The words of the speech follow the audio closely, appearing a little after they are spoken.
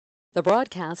The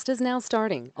broadcast is now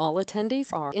starting. All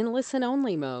attendees are in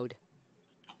listen-only mode.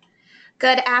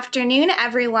 Good afternoon,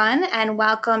 everyone, and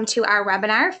welcome to our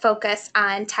webinar focused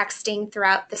on texting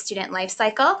throughout the student life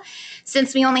cycle.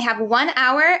 Since we only have 1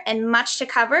 hour and much to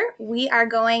cover, we are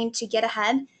going to get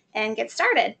ahead and get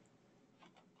started.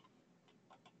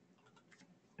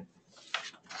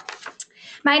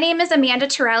 My name is Amanda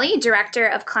Torrelli, Director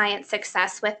of Client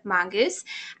Success with Mongoose.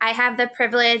 I have the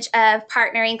privilege of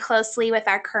partnering closely with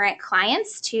our current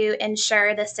clients to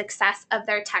ensure the success of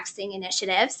their texting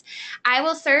initiatives. I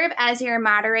will serve as your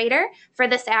moderator for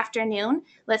this afternoon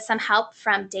with some help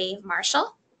from Dave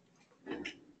Marshall.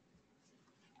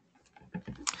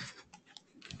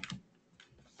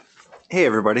 Hey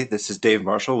everybody, this is Dave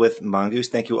Marshall with Mongoose.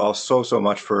 Thank you all so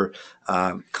much for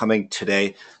coming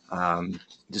today.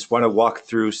 Just want to walk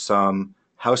through some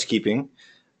housekeeping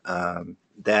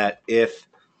that if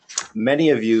many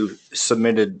of you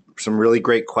submitted some really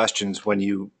great questions when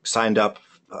you signed up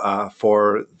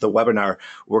for the webinar,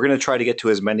 we're going to try to get to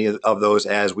as many of those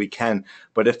as we can.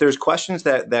 But if there's questions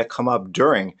that come up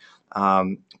during,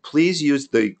 please use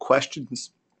the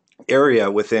questions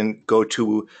area within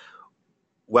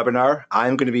GoToWebinar.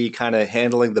 I'm going to be kind of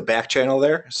handling the back channel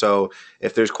there. So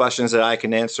if there's questions that I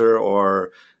can answer,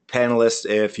 or panelists,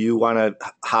 if you want to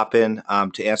hop in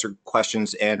to answer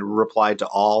questions and reply to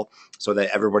all so that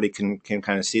everybody can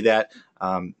kind of see that,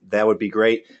 that would be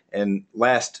great. And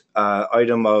last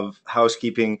item of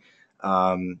housekeeping,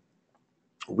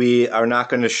 we are not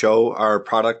going to show our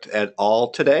product at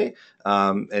all today.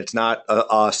 It's not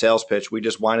a sales pitch. We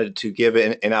just wanted to give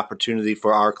an opportunity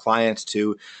for our clients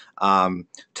to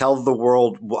tell the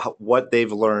world what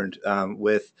they've learned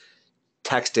with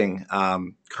texting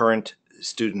current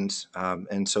students.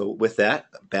 And so with that,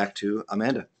 back to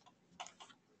Amanda.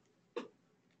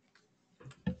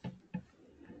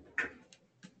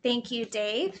 Thank you,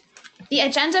 Dave. The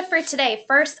agenda for today: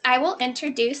 first, I will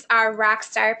introduce our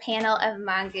rockstar panel of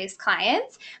Mongoose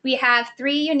clients. We have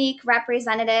 3 unique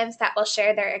representatives that will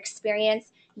share their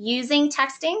experience using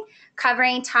texting,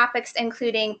 covering topics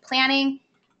including planning,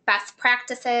 best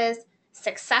practices,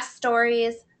 success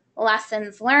stories,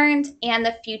 lessons learned, and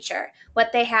the future,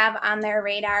 what they have on their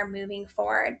radar moving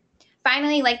forward.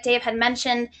 Finally, like Dave had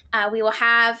mentioned, we will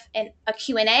have a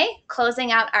Q&A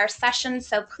closing out our session,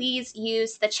 so please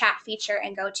use the chat feature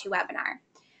in GoToWebinar.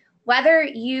 Whether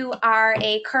you are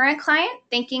a current client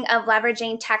thinking of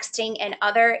leveraging texting in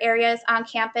other areas on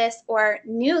campus, or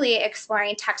newly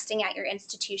exploring texting at your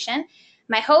institution,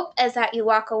 my hope is that you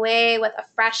walk away with a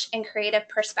fresh and creative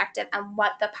perspective on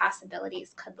what the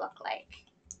possibilities could look like.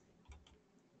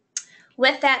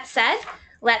 With that said,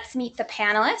 let's meet the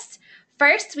panelists.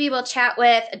 First, we will chat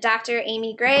with Dr.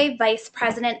 Amy Gray, Vice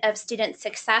President of Student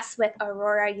Success with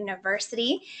Aurora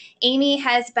University. Amy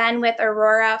has been with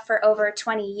Aurora for over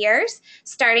 20 years,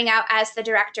 starting out as the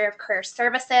Director of Career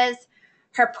Services.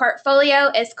 Her portfolio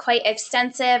is quite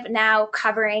extensive, now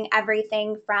covering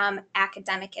everything from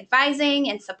academic advising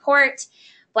and support,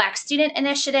 Black student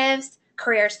initiatives,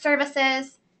 career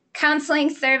services, counseling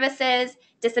services,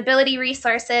 disability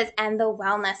resources, and the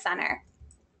Wellness Center.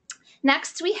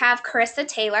 Next, we have Carissa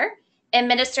Taylor,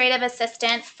 Administrative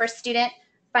Assistant for Student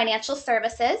Financial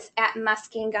Services at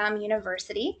Muskingum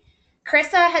University.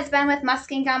 Carissa has been with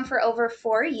Muskingum for over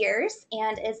 4 years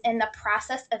and is in the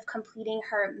process of completing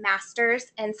her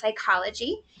master's in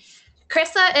psychology.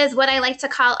 Carissa is what I like to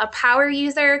call a power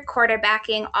user,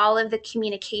 quarterbacking all of the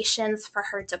communications for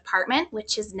her department,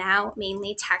 which is now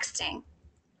mainly texting.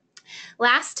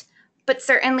 Last, but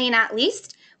certainly not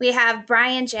least, we have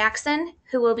Brian Jackson,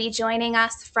 who will be joining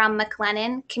us from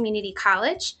McLennan Community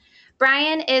College.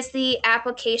 Brian is the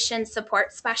application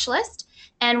support specialist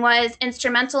and was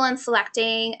instrumental in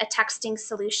selecting a texting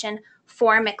solution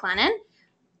for McLennan,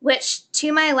 which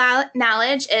to my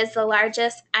knowledge is the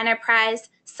largest enterprise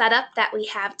setup that we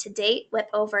have to date, with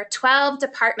over 12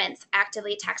 departments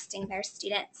actively texting their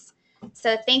students.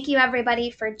 So thank you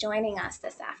everybody for joining us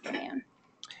this afternoon.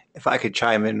 If I could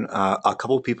chime in, a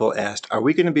couple of people asked, are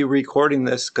we going to be recording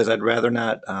this? Because I'd rather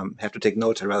not have to take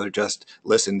notes. I'd rather just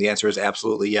listen. The answer is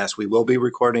absolutely yes. We will be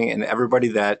recording, and everybody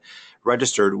that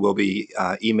registered will be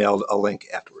emailed a link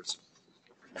afterwards.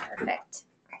 Perfect.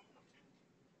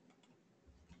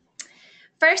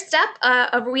 First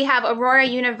up, we have Aurora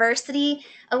University.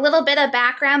 A little bit of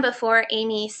background before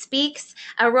Amy speaks.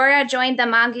 Aurora joined the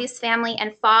Mongoose family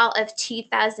in fall of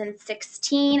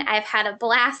 2016. I've had a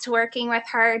blast working with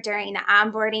her during the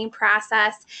onboarding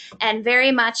process and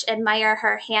very much admire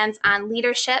her hands-on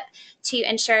leadership to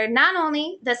ensure not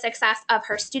only the success of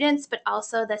her students, but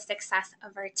also the success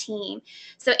of her team.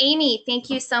 So Amy, thank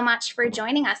you so much for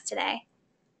joining us today.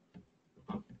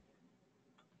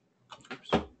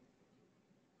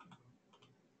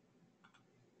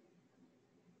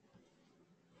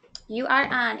 You are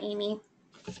on, Amy.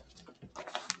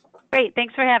 Great,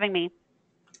 thanks for having me.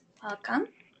 Welcome.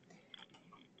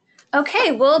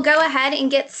 Okay, we'll go ahead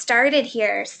and get started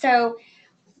here. So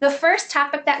the first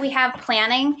topic that we have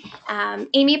planning,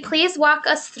 Amy, please walk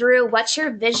us through what your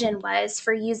vision was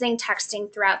for using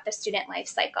texting throughout the student life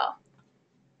cycle.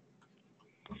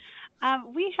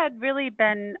 We had really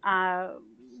been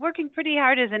working pretty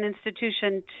hard as an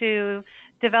institution to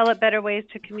develop better ways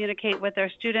to communicate with our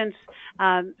students,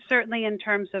 certainly in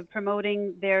terms of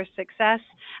promoting their success,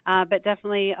 but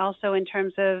definitely also in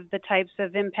terms of the types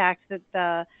of impacts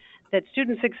that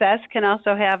student success can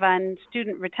also have on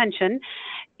student retention.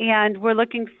 And we're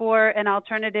looking for an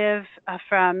alternative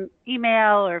from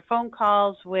email or phone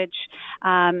calls, which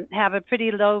have a pretty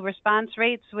low response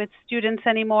rates with students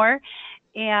anymore.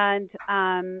 And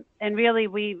really,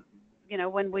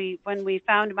 when we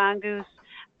found Mongoose,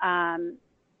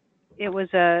 it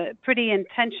was a pretty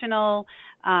intentional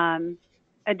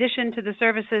addition to the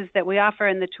services that we offer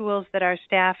and the tools that our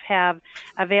staff have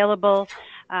available.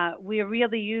 We are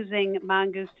really using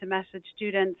Mongoose to message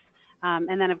students,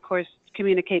 and then of course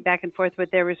communicate back and forth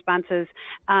with their responses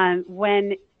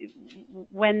when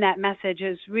that message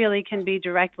really can be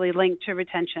directly linked to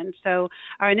retention. So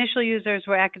our initial users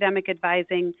were academic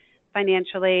advising,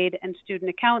 financial aid, and student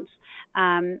accounts.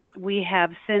 We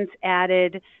have since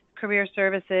added career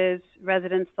services,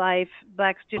 residence life,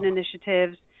 Black student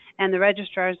initiatives, and the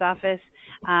registrar's office,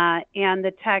 and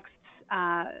the texts.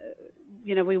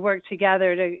 We work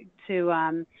together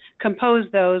to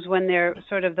compose those when they're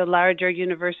sort of the larger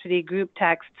university group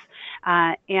texts,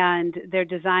 and they're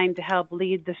designed to help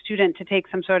lead the student to take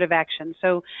some sort of action.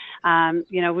 So,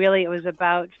 really it was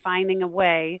about finding a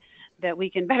way that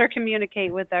we can better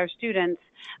communicate with our students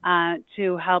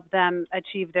to help them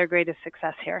achieve their greatest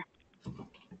success here.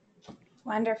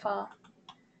 Wonderful.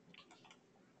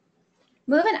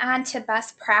 Moving on to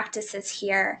best practices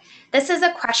here. This is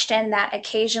a question that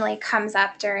occasionally comes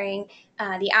up during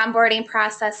the onboarding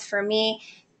process for me,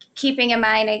 keeping in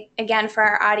mind, again, for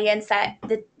our audience, that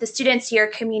the students you're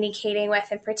communicating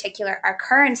with in particular are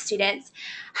current students.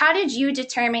 How did you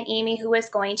determine, Amy, who was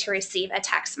going to receive a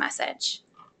text message?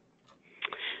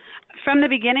 From the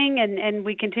beginning, and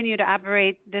we continue to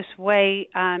operate this way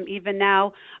even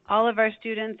now, all of our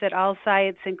students at all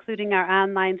sites, including our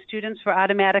online students, were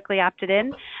automatically opted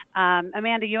in.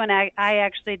 Amanda, you and I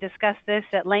actually discussed this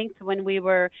at length when we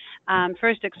were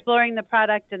first exploring the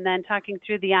product and then talking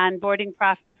through the onboarding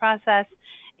process.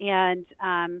 And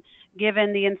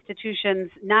given the institution's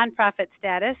nonprofit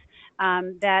status,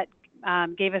 that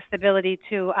gave us the ability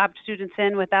to opt students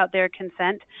in without their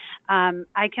consent.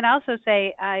 I can also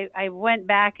say I went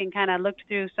back and kind of looked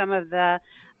through some of the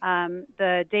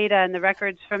data and the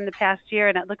records from the past year,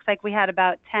 and it looks like we had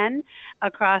about 10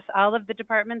 across all of the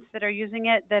departments that are using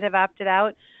it that have opted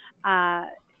out.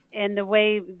 And the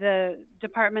way the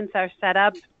departments are set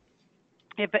up,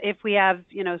 if we have,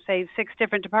 say 6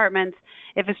 different departments,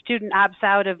 if a student opts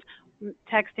out of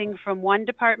texting from one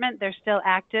department, they're still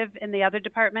active in the other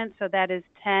department, so that is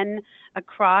 10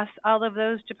 across all of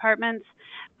those departments.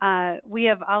 We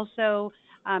have also,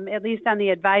 at least on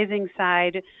the advising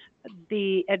side,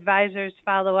 the advisors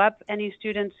follow up any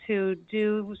students who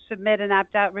do submit an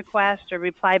opt-out request or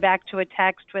reply back to a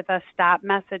text with a stop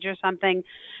message or something,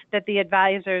 that the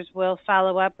advisors will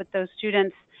follow up with those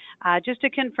students just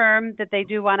to confirm that they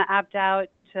do want to opt out,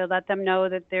 to let them know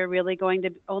that they're really going to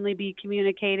only be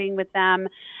communicating with them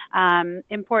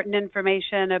important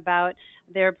information about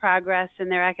their progress and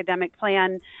their academic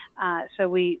plan. So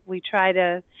we try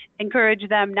to encourage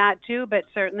them not to, but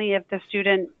certainly if the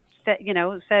student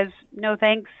says no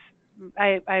thanks,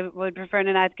 I would prefer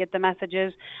to not get the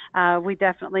messages, we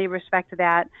definitely respect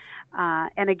that.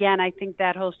 And again, I think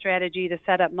that whole strategy to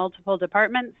set up multiple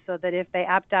departments so that if they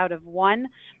opt out of one,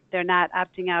 they're not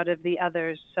opting out of the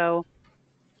others. So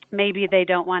maybe they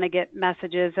don't want to get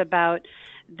messages about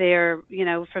their,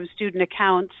 from student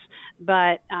accounts,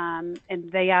 but and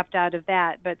they opt out of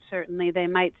that, but certainly they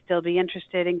might still be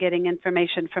interested in getting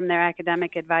information from their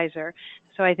academic advisor.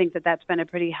 So I think that that's been a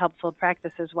pretty helpful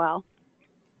practice as well.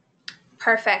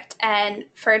 Perfect. And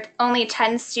for only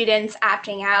 10 students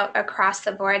opting out across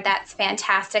the board, that's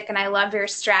fantastic. And I love your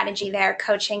strategy there,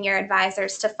 coaching your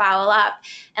advisors to follow up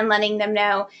and letting them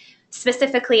know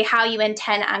specifically how you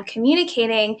intend on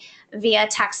communicating via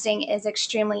texting is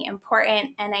extremely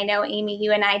important. And I know, Amy,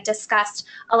 you and I discussed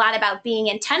a lot about being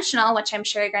intentional, which I'm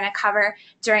sure you're going to cover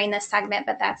during this segment,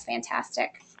 but that's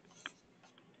fantastic.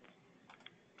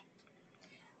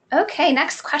 Okay,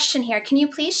 next question here. Can you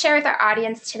please share with our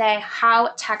audience today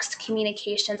how text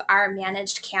communications are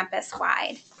managed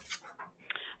campus-wide?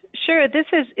 Sure. This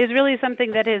is really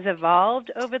something that has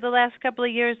evolved over the last couple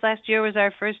of years. Last year was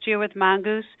our first year with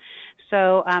Mongoose.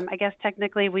 So I guess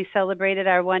technically we celebrated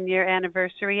our 1-year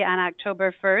anniversary on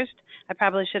October 1st. I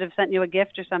probably should have sent you a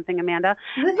gift or something, Amanda.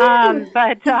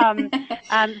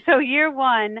 So year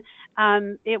one,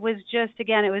 it was just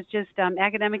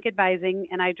academic advising,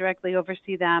 and I directly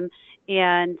oversee them,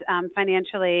 and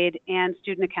financial aid and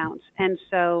student accounts. And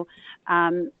so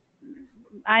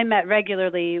I met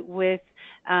regularly with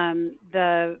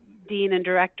the dean and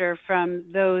director from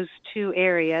those two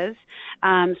areas,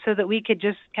 so that we could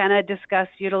just kind of discuss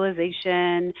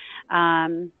utilization,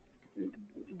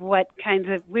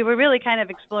 we were really kind of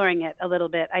exploring it a little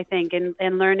bit, I think,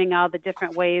 and learning all the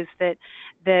different ways that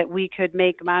we could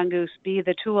make Mongoose be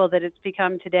the tool that it's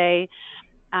become today.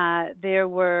 There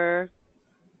were,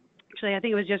 actually, I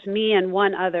think it was just me and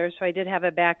one other, so I did have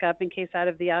a backup in case out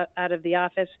of the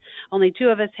office. Only 2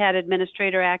 of us had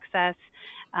administrator access,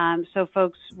 so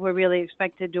folks were really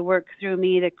expected to work through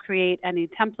me to create any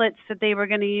templates that they were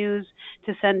going to use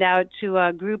to send out to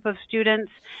a group of students.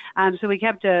 So we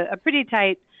kept a pretty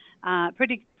tight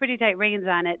reins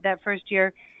on it that first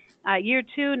year. Year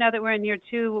 2, now that we're in year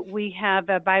 2, we have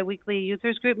a biweekly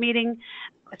users group meeting.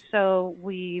 So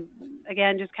we,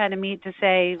 again, just kind of meet to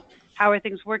say, how are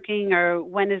things working, or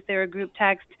when is there a group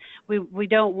text? We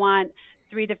don't want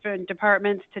 3 different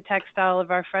departments to text all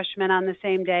of our freshmen on the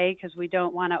same day, because we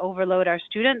don't want to overload our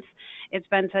students. It's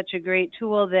been such a great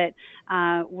tool that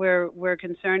we're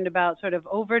concerned about sort of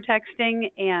over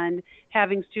texting and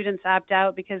having students opt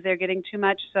out because they're getting too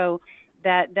much. So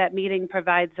that meeting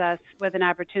provides us with an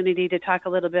opportunity to talk a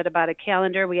little bit about a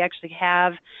calendar. We actually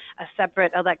have a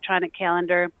separate electronic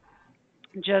calendar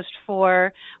just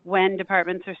for when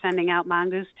departments are sending out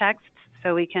Mongoose texts,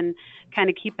 so we can kind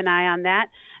of keep an eye on that.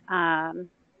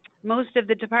 Most of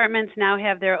the departments now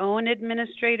have their own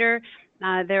administrator.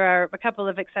 There are a couple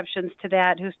of exceptions to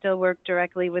that who still work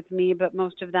directly with me, but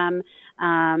most of them,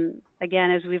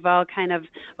 again, as we've all kind of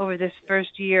over this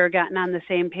first year gotten on the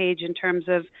same page in terms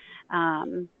of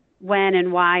when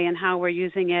and why and how we're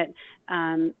using it,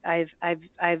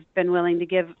 I've been willing to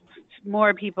give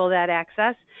more people that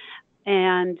access.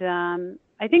 And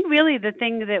I think really the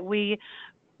thing that we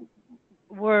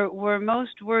were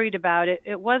most worried about,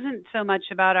 it wasn't so much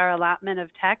about our allotment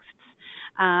of texts,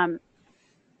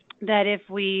 that if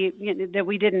we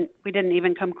didn't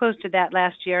even come close to that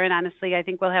last year, and honestly I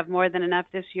think we'll have more than enough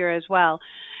this year as well.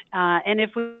 And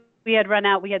if we had run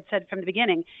out, we had said from the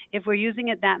beginning, if we're using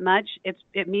it that much,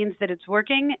 it means that it's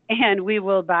working, and we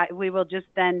will just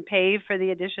then pay for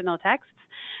the additional texts.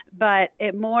 But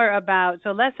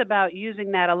less about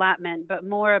using that allotment, but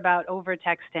more about over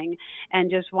texting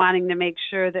and just wanting to make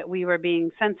sure that we were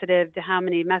being sensitive to how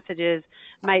many messages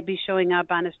might be showing up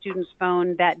on a student's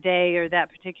phone that day or that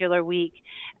particular week.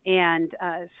 And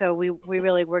so we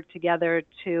really worked together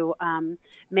to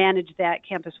manage that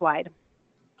campus-wide.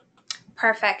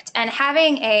 Perfect. And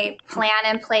having a plan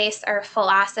in place or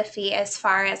philosophy as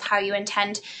far as how you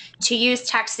intend to use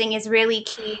texting is really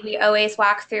key. We always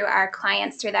walk through our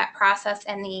clients through that process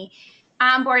in the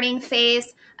onboarding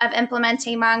phase of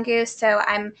implementing Mongoose. So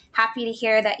I'm happy to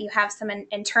hear that you have some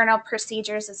internal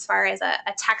procedures as far as a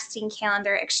texting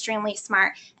calendar, extremely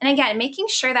smart. And again, making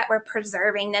sure that we're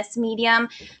preserving this medium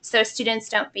so students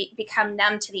don't become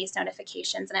numb to these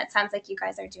notifications. And it sounds like you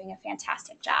guys are doing a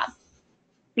fantastic job.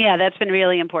 Yeah, that's been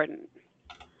really important.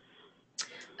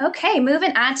 Okay,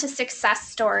 moving on to success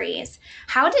stories.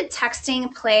 How did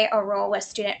texting play a role with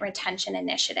student retention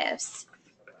initiatives?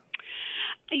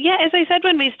 Yeah, as I said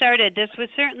when we started, this was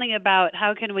certainly about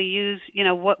how can we use,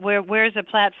 where's a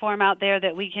platform out there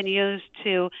that we can use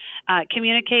to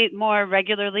communicate more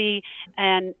regularly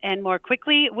and more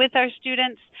quickly with our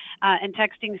students, and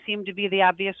texting seemed to be the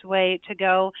obvious way to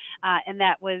go, and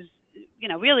that was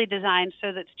really designed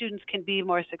so that students can be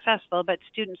more successful, but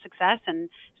student success and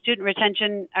student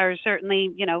retention are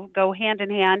certainly, go hand in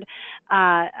hand.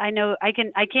 I know I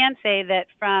can say that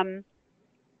from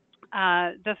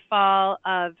the fall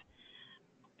of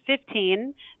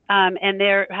 15,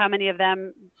 and how many of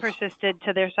them persisted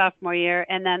to their sophomore year,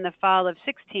 and then the fall of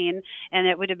 16, and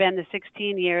it would have been the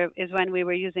 16 year is when we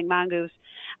were using Mongoose.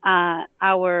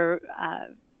 Our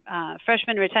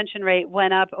freshman retention rate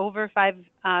went up over 5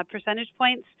 percentage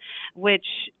points, which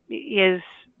is,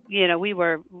 we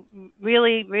were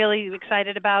really, really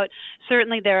excited about.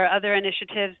 Certainly there are other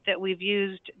initiatives that we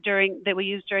used during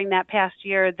that past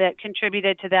year that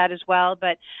contributed to that as well,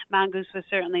 but Mongoose was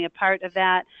certainly a part of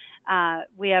that.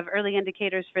 We have early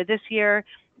indicators for this year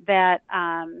that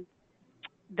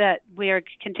that we are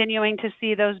continuing to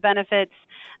see those benefits.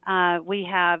 We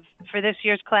have, for this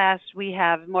year's class, we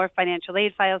have more financial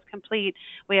aid files complete.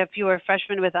 We have fewer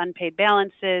freshmen with unpaid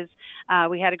balances.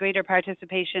 We had a greater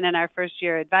participation in our first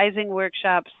year advising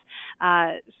workshops.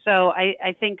 So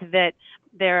I think that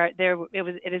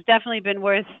it has definitely been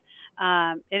worth.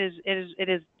 It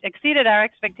has exceeded our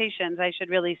expectations, I should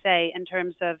really say, in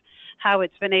terms of how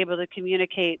it's been able to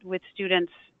communicate with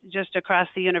students just across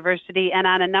the university and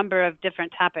on a number of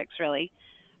different topics, really.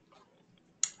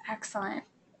 Excellent.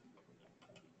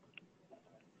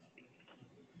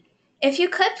 If you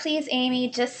could please, Amy,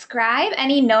 describe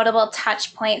any notable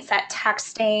touch points that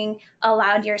texting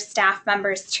allowed your staff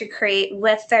members to create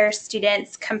with their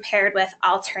students compared with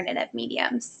alternative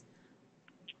mediums.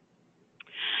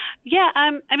 Yeah,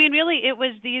 I mean, really, it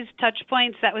was these touch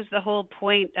points. That was the whole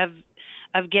point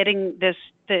of getting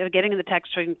getting the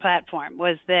texting platform,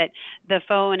 was that the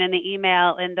phone and the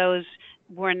email and those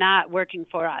were not working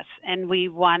for us, and we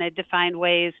wanted to find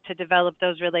ways to develop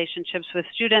those relationships with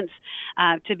students,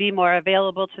 to be more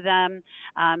available to them.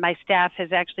 My staff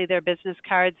has actually, their business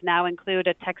cards now include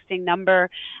a texting number,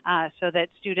 so that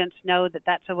students know that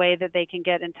that's a way that they can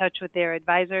get in touch with their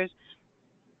advisors.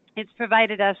 It's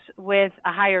provided us with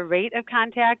a higher rate of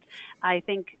contact. I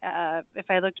think if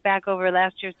I looked back over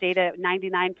last year's data,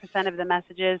 99% of the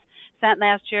messages sent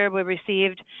last year were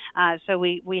received. So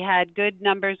we had good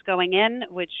numbers going in,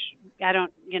 which I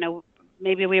don't,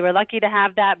 maybe we were lucky to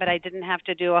have that, but I didn't have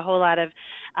to do a whole lot of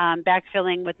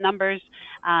backfilling with numbers.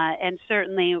 And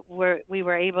certainly we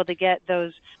were able to get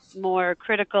those more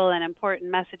critical and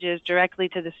important messages directly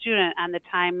to the student on the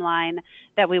timeline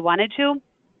that we wanted to.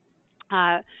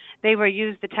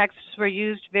 The texts were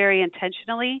used very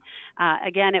intentionally.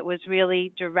 Again, it was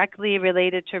really directly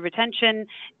related to retention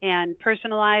and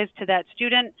personalized to that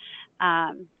student.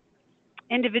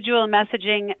 Individual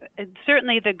messaging,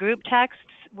 certainly the group texts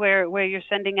where you're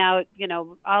sending out,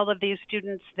 all of these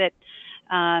students that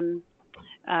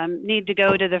need to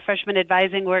go to the freshman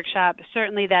advising workshop.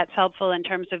 Certainly that's helpful in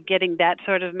terms of getting that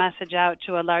sort of message out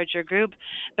to a larger group.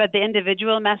 But the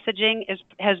individual messaging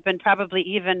has been probably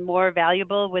even more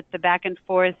valuable, with the back and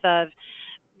forth of,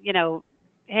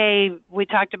 hey, we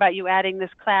talked about you adding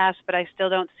this class, but I still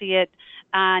don't see it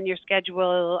on your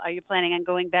schedule. Are you planning on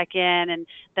going back in? And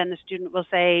then the student will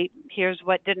say, here's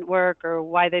what didn't work or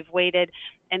why they've waited.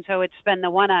 And so it's been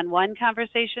the one-on-one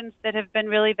conversations that have been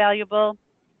really valuable.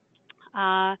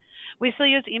 We still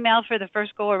use email for the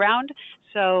first go around.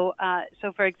 So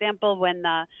for example, when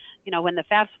the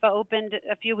FAFSA opened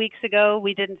a few weeks ago,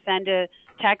 we didn't send a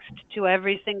text to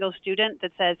every single student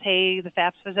that says, hey, the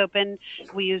FAFSA is open.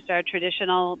 We used our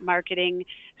traditional marketing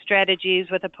strategies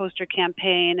with a poster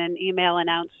campaign and email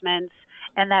announcements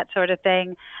and that sort of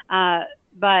thing.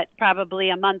 But probably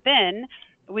a month in,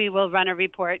 we will run a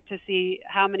report to see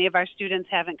how many of our students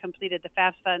haven't completed the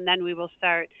FAFSA, and then we will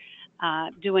start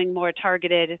doing more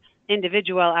targeted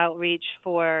individual outreach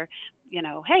for,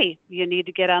 hey, you need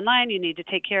to get online, you need to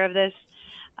take care of this.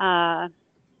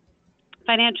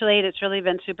 Financial aid, it's really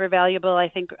been super valuable, I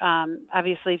think,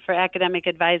 obviously for academic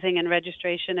advising and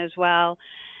registration as well.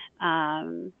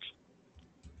 And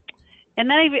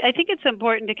then I think it's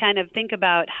important to kind of think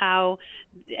about how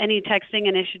any texting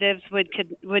initiatives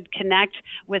would connect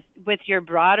with your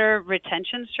broader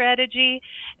retention strategy.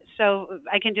 So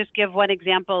I can just give one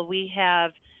example. We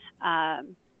have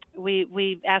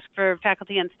we ask for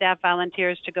faculty and staff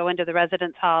volunteers to go into the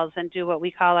residence halls and do what we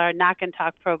call our knock and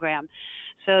talk program.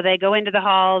 So they go into the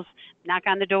halls, knock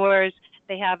on the doors.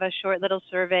 They have a short little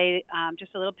survey,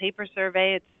 just a little paper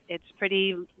survey. It's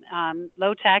pretty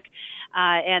low tech,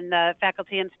 and the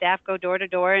faculty and staff go door to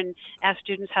door and ask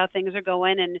students how things are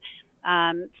going.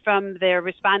 And from their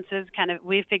responses,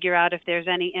 we figure out if there's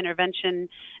any intervention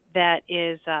that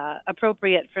is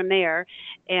appropriate from there.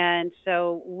 And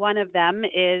so one of them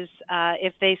is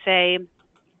if they say,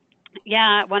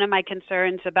 yeah, one of my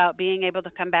concerns about being able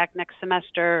to come back next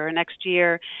semester or next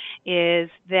year is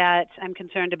that I'm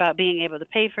concerned about being able to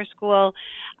pay for school,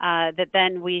 that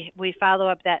then we follow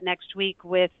up that next week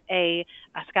with a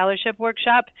scholarship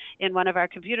workshop in one of our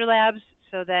computer labs.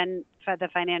 So then the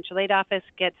financial aid office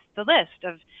gets the list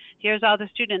of, here's all the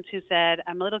students who said,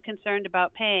 I'm a little concerned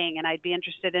about paying and I'd be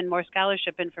interested in more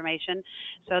scholarship information.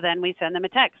 So then we send them a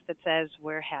text that says,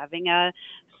 we're having a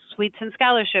Sweets and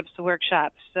Scholarships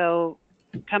workshop. So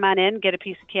come on in, get a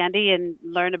piece of candy, and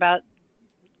learn about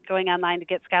going online to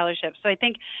get scholarships. So I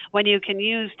think when you can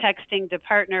use texting to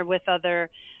partner with other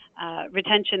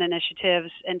retention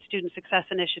initiatives and student success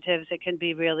initiatives, it can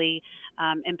be really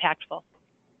impactful.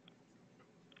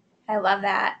 I love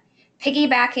that.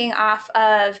 piggybacking off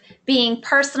of being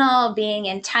personal, being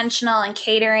intentional, and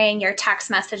catering your text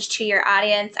message to your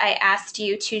audience, I asked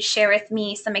you to share with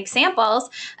me some examples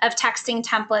of texting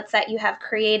templates that you have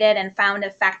created and found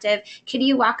effective. Could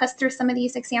you walk us through some of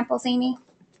these examples, Amy?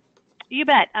 You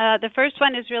bet. The first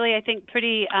one is really, I think,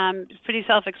 pretty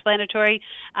self-explanatory,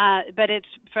 but it's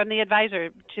from the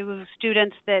advisor to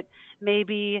students that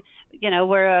maybe,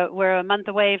 we're a month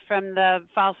away from the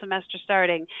fall semester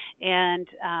starting, and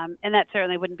that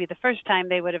certainly wouldn't be the first time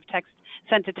they would have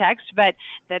sent a text, but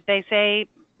that they say,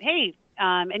 hey,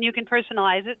 and you can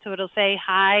personalize it, so it'll say,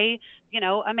 hi,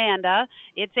 Amanda,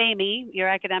 it's Amy, your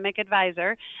academic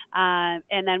advisor,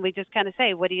 and then we just kind of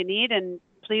say, what do you need? And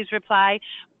please reply.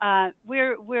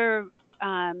 We're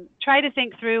try to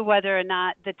think through whether or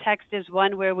not the text is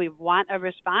one where we want a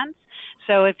response.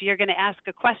 So if you're going to ask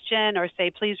a question or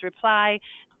say, please reply,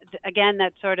 again,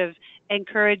 that's sort of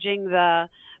encouraging the,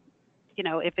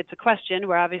 if it's a question,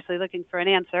 we're obviously looking for an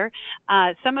answer.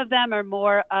 Some of them are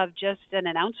more of just an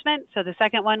announcement. So the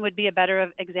second one would be a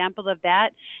better example of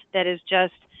that is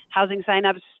just housing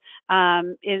signups.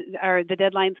 Are the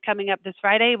deadlines coming up this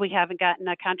Friday? We haven't gotten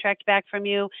a contract back from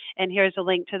you, and here's a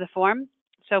link to the form.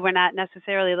 So we're not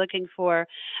necessarily looking for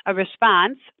a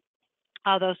response,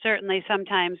 although certainly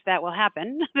sometimes that will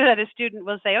happen, that a student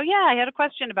will say, oh yeah, I had a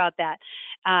question about that.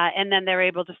 And then they're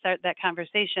able to start that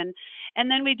conversation. And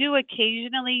then we do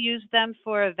occasionally use them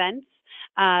for events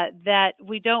that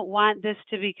we don't want this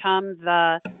to become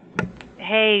the,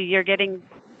 hey, you're getting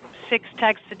 6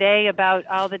 texts a day about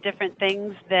all the different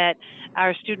things that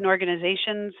our student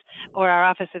organizations or our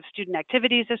Office of Student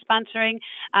Activities is sponsoring,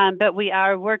 but we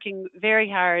are working very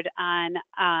hard on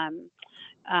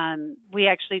we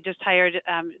actually just hired,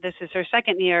 this is her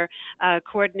second year, a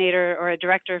coordinator or a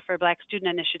director for Black student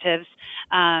initiatives,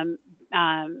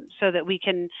 so that we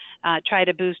can try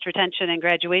to boost retention and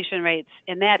graduation rates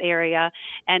in that area.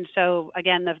 And so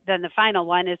again, then the final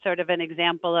one is sort of an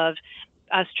example of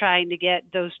us trying to get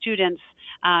those students,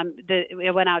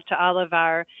 it went out to all of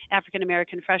our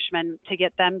African-American freshmen to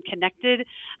get them connected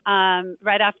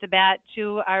right off the bat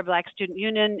to our Black Student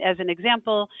Union. As an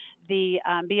example, the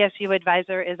BSU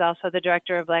advisor is also the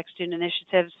director of Black Student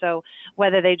Initiatives. So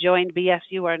whether they joined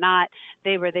BSU or not,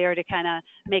 they were there to kind of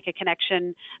make a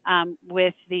connection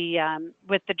with the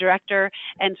director.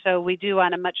 And so we do,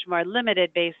 on a much more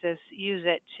limited basis, use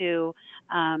it to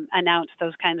announce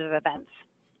those kinds of events.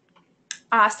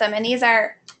 Awesome. And these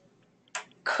are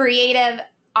creative,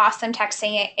 awesome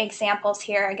texting examples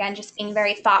here. Again, just being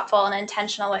very thoughtful and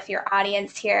intentional with your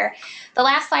audience here. The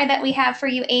last slide that we have for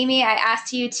you, Amy, I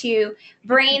asked you to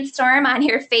brainstorm on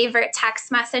your favorite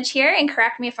text message here, and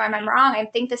correct me if I'm wrong. I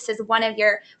think this is one of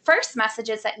your first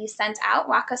messages that you sent out.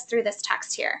 Walk us through this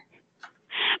text here.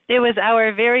 It was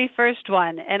our very first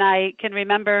one, and I can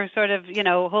remember sort of,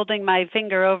 holding my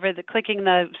finger over clicking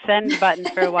the send button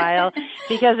for a while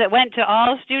because it went to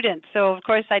all students. So of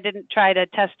course I didn't try to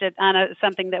test it on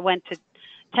something that went to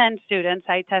 10 students.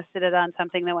 I tested it on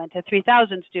something that went to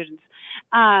 3,000 students.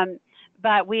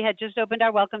 But we had just opened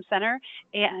our Welcome Center,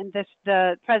 and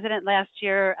the president last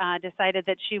year decided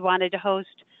that she wanted to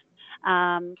host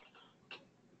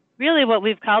really what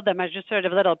we've called them are just sort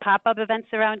of little pop-up events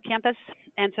around campus.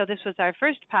 And so this was our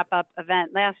first pop-up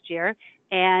event last year,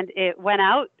 and it went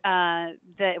out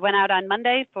on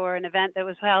Monday for an event that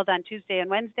was held on Tuesday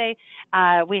and Wednesday.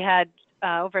 We had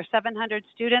over 700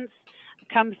 students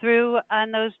come through on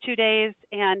those 2 days,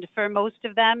 and for most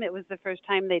of them it was the first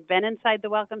time they'd been inside the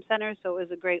Welcome Center, so it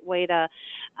was a great way to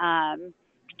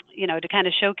to kind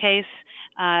of showcase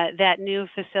that new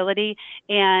facility.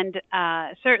 And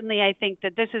certainly I think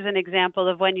that this is an example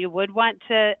of when you would want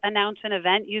to announce an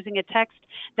event using a text,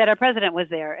 that our president was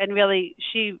there. And really,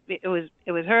 it was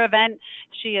her event.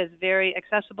 She is very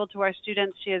accessible to our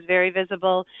students. She is very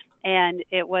visible. And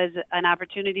it was an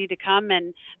opportunity to come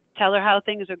and tell her how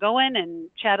things are going and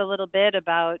chat a little bit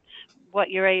about what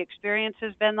your experience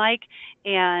has been like.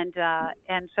 And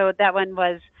so that one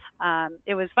was,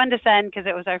 it was fun to send because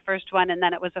it was our first one, and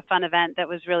then it was a fun event that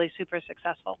was really super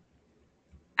successful.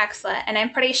 Excellent. And I'm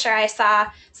pretty sure I saw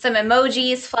some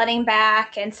emojis flooding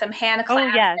back and some hand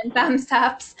claps and thumbs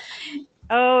ups.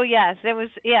 Oh yes, it was,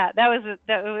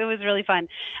 it was really fun.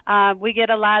 We get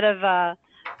a lot of, I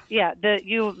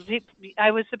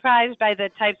was surprised by the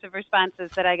types of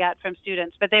responses that I got from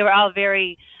students, but they were all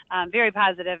very, very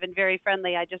positive and very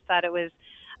friendly. I just thought it was,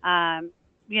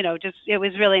 it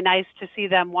was really nice to see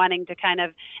them wanting to kind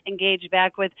of engage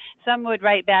back with. Some would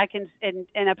write back and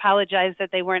apologize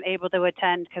that they weren't able to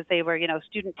attend because they were,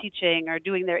 student teaching or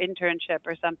doing their internship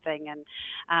or something.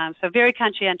 And so very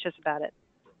conscientious about it.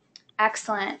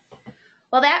 Excellent.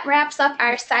 Well, that wraps up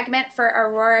our segment for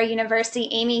Aurora University.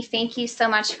 Amy, thank you so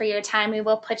much for your time. We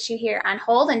will put you here on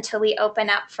hold until we open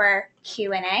up for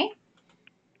Q&A.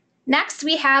 Next,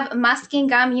 we have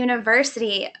Muskingum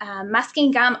University.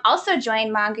 Muskingum also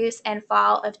joined Mongoose in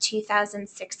fall of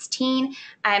 2016.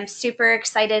 I'm super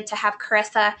excited to have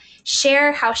Carissa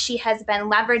share how she has been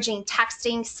leveraging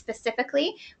texting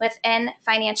specifically within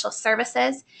financial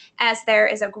services, as there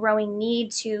is a growing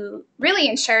need to really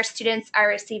ensure students are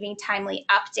receiving timely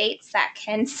updates that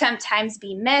can sometimes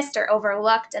be missed or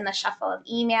overlooked in the shuffle of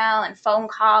email and phone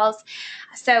calls.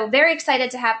 So very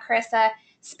excited to have Carissa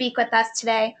speak with us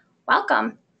today.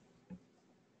 Welcome.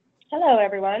 Hello,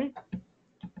 everyone.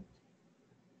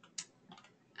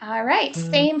 All right,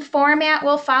 same format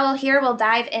we'll follow here. We'll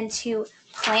dive into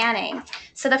planning.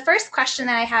 So the first question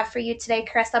that I have for you today,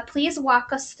 Carissa, please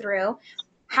walk us through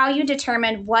how you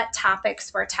determined what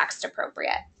topics were text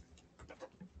appropriate.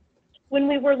 When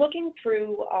we were looking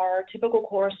through our typical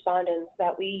correspondence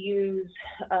that we use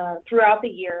throughout the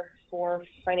year for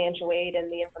financial aid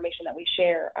and the information that we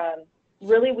share,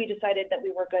 really we decided that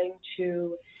we were going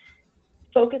to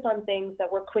focus on things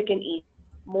that were quick and easy,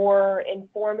 more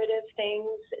informative things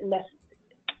than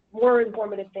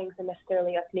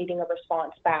necessarily us needing a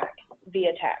response back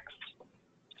via text.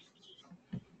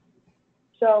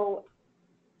 So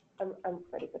I'm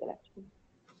ready for the next one.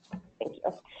 Thank you.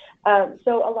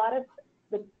 So a lot of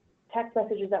the text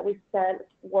messages that we sent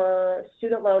were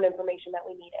student loan information that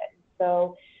we needed.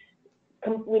 So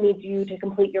we need you to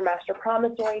complete your master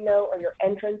promissory note or your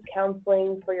entrance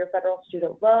counseling for your federal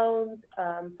student loans.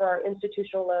 For our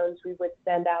institutional loans, we would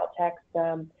send out text,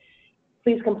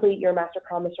 please complete your master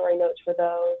promissory notes for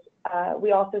those.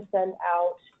 We also send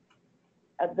out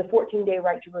the 14-day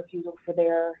right to refusal for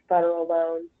their federal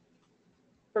loans.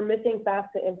 For missing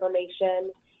FAFSA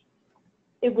information,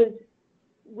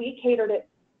 we catered it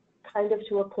kind of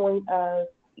to a point of,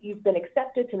 you've been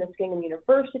accepted to Muskingum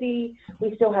University.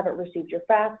 We still haven't received your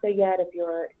FAFSA yet. If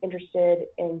you're interested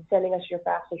in sending us your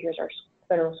FAFSA, here's our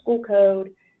federal school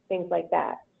code, things like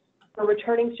that. For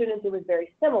returning students, it was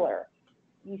very similar.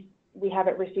 We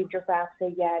haven't received your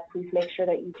FAFSA yet. Please make sure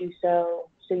that you do so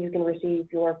you can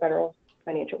receive your federal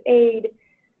financial aid.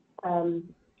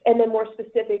 And then more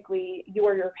specifically, you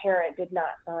or your parent did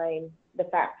not sign the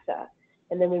FAFSA.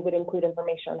 And then we would include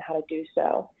information on how to do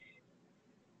so.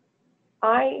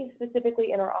 I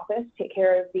specifically in our office take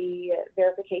care of the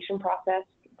verification process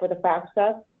for the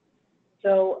FAFSA.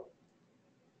 So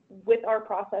with our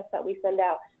process that we send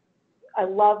out, I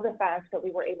love the fact that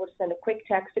we were able to send a quick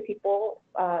text to people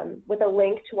with a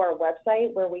link to our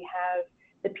website where we have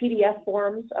the PDF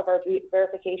forms of our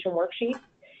verification worksheets.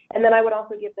 And then I would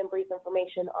also give them brief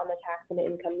information on the tax and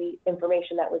income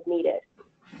information that was needed.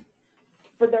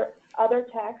 For the other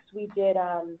texts, we did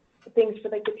things for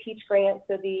like the Teach grant,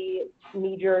 so the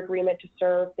need your agreement to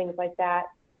serve, things like that.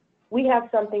 We have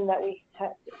something that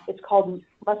it's called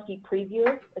Muskie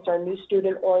Preview. It's our new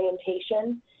student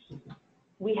orientation.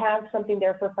 We have something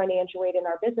there for financial aid in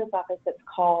our business office that's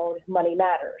called Money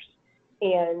Matters.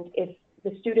 And if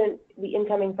the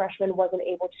incoming freshman wasn't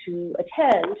able to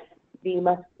attend the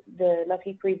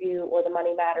Muskie Preview or the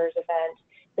Money Matters event,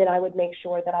 then I would make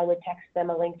sure that I would text them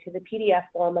a link to the PDF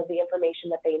form of the information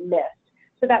that they missed.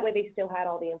 So that way they still had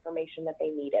all the information that they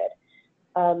needed.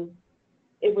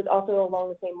 It was also along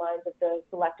the same lines of the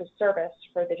selective service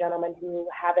for the gentlemen who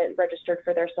haven't registered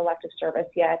for their selective service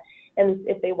yet. And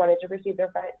if they wanted to receive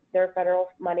their federal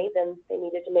money, then they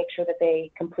needed to make sure that they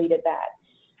completed that.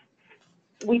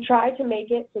 We try to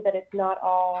make it so that it's not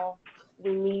all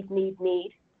we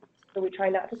need. So we try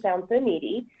not to sound so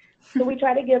needy. So we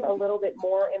try to give a little bit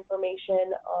more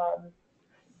information,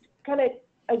 kind of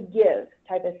a give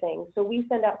type of thing. So we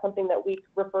send out something that we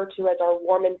refer to as our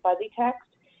warm and fuzzy text.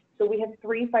 So we have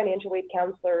 3 financial aid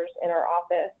counselors in our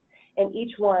office, and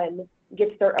each one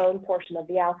gets their own portion of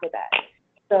the alphabet.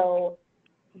 So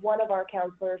one of our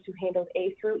counselors who handles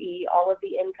A through E, all of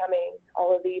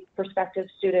the prospective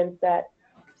students that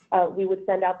we would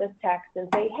send out this text and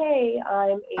say, hey,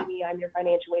 I'm Amy, I'm your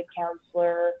financial aid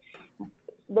counselor,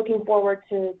 looking forward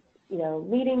to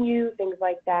meeting you, things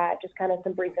like that, just kind of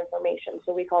some brief information.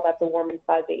 So we call that the warm and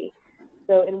fuzzy.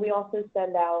 So, and we also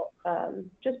send out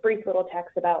just brief little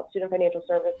texts about student financial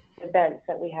service events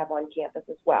that we have on campus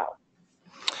as well.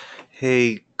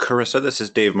 Hey, Carissa, this is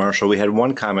Dave Marshall. We had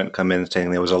one comment come in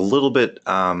saying it was a little bit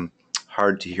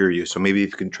hard to hear you. So maybe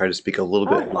if you can try to speak a little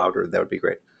bit louder, that would be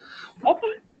great. Okay.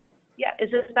 Yeah, is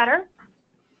this better?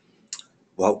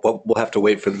 Well, we'll have to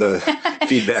wait for the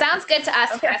feedback. Sounds good to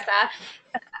us, Okay. Carissa.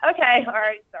 Okay, all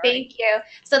right, sorry. Thank you.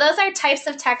 So those are types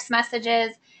of text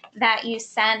messages that you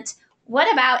sent.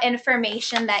 What about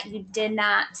information that you did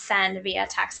not send via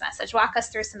text message? Walk us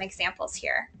through some examples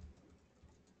here.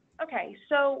 Okay,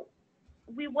 so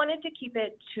we wanted to keep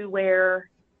it to where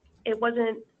it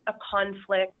wasn't a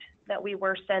conflict that we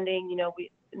were sending,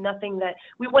 nothing that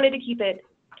we wanted to keep it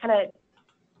kind of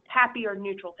happy or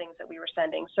neutral things that we were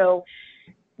sending. So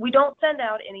we don't send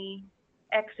out any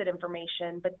exit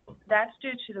information, but that's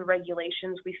due to the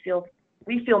regulations. We feel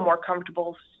more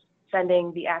comfortable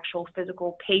sending the actual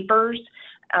physical papers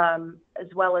as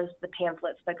well as the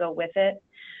pamphlets that go with it.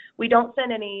 We don't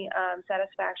send any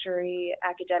satisfactory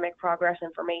academic progress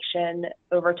information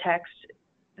over text.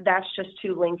 That's just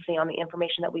too lengthy on the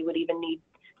information that we would even need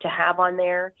to have on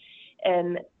there.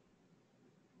 And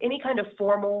any kind of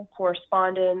formal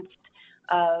correspondence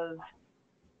of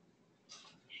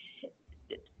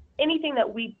anything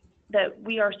that we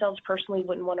ourselves personally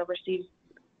wouldn't want to receive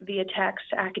via text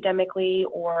academically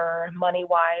or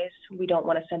money-wise, we don't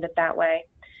want to send it that way.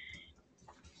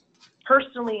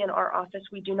 Personally, in our office,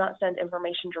 we do not send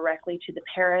information directly to the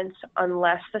parents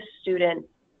unless the student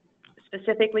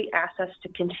specifically asks us to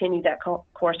continue that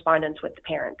correspondence with the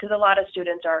parent. Because a lot of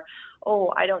students are,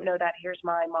 oh, I don't know that, here's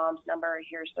my mom's number,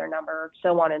 here's their number,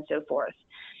 so on and so forth.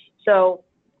 So,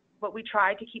 but we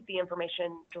try to keep the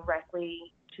information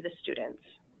directly to the students.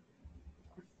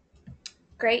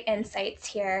 Great insights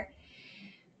here.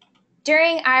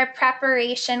 During our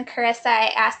preparation, Carissa, I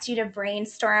asked you to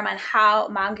brainstorm on how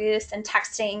Mongoose and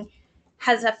texting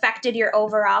has affected your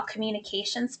overall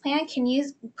communications plan. Can you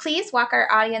please walk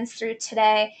our audience through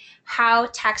today how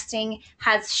texting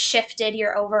has shifted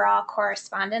your overall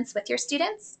correspondence with your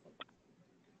students?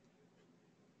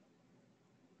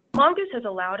 Mongoose has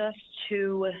allowed us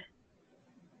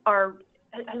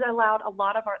has allowed a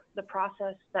lot of the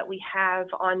process that we have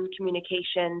on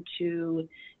communication to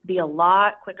be a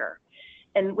lot quicker,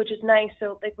 and which is nice.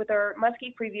 So like with our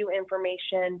Muskie preview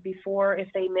information, before, if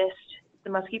they missed the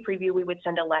Muskie preview, we would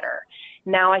send a letter.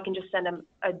 Now I can just send them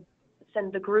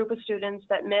send the group of students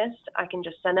that missed, I can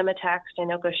just send them a text and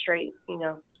it'll go straight,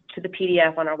 to the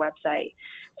PDF on our website.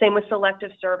 Same with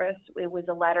selective service. It was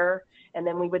a letter, and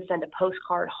then we would send a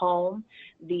postcard home.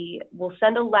 We'll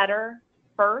send a letter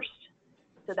first,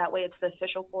 so that way it's the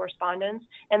official correspondence,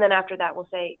 and then after that we'll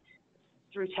say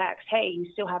through text, hey, you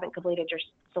still haven't completed your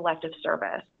selective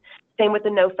service. Same with the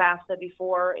no FAFSA.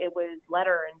 Before, it was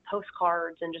letter and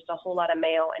postcards and just a whole lot of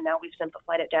mail, and now we've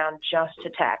simplified it down just to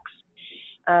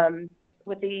text.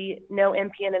 With the no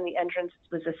MPN in the entrance,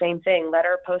 it was the same thing,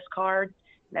 letter, postcard.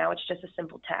 Now it's just a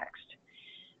simple text.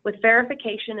 With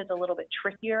verification, it's a little bit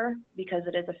trickier because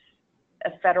it is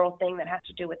a federal thing that has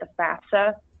to do with the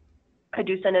FAFSA. I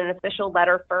do send an official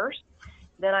letter first,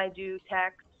 then I do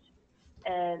text,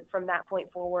 and from that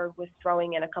point forward with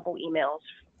throwing in a couple emails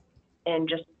and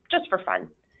just for fun.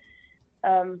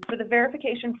 For the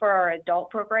verification for our adult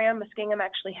program, Muskingum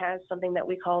actually has something that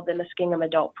we call the Muskingum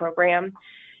Adult Program.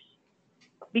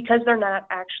 Because they're not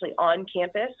actually on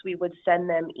campus, we would send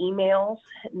them emails.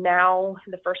 Now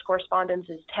the first correspondence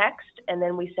is text, and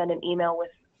then we send an email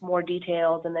with more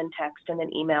details, and then text, and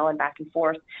then email, and back and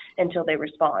forth until they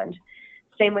respond.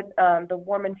 Same with the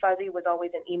warm and fuzzy was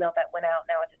always an email that went out.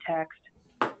 Now it's a text.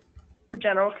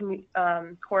 General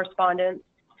correspondence.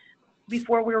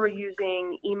 Before we were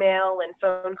using email and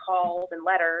phone calls and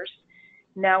letters.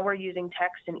 Now we're using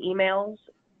text and emails.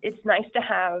 It's nice to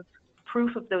have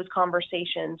proof of those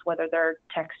conversations, whether they're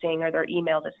texting or they're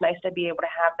emailed. It's nice to be able to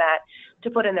have that to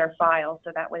put in their file,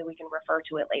 so that way we can refer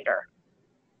to it later.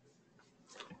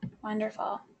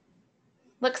 Wonderful.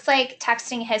 Looks like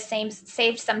texting has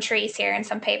saved some trees here and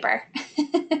some paper.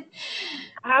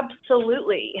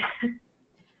 Absolutely.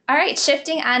 All right,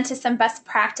 shifting on to some best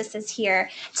practices here.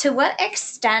 To what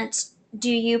extent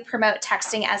do you promote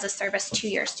texting as a service to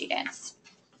your students?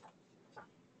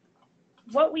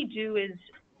 What we do is,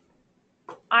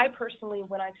 I personally,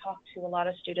 when I talk to a lot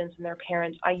of students and their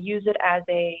parents, I use it as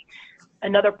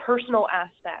another personal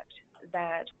aspect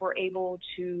that we're able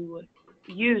to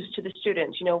use to the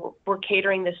students. We're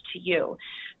catering this to you.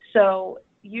 So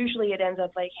usually it ends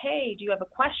up like, hey, do you have a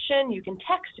question? You can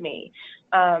text me.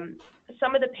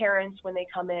 Some of the parents, when they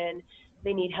come in,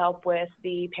 they need help with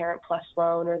the Parent Plus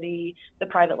loan or the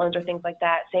private loans or things like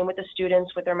that. Same with the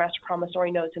students with their master promissory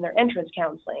notes and their entrance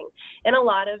counseling. And a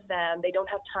lot of them, they don't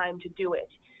have time to do it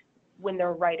when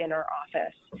they're right in our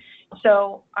office.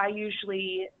 So I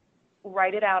usually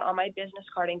write it out on my business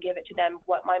card and give it to them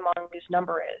what my Mongoose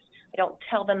number is. I don't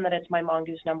tell them that it's my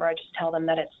Mongoose number. I just tell them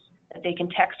that they can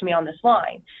text me on this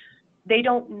line. They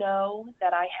don't know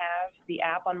that I have the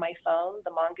app on my phone, the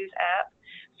Mongoose app.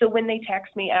 So when they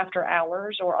text me after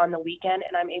hours or on the weekend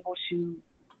and I'm able to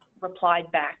reply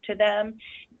back to them,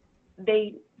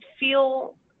 they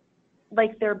feel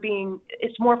like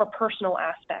it's more of a personal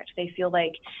aspect. They feel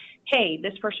like, hey,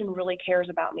 this person really cares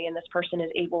about me, and this person is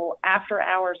able, after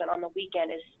hours and on the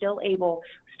weekend, is still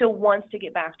wants to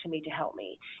get back to me to help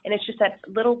me. And it's just that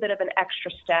little bit of an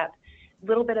extra step,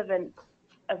 little bit of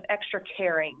extra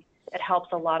caring that helps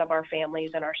a lot of our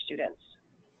families and our students.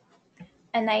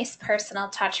 A nice personal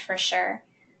touch for sure.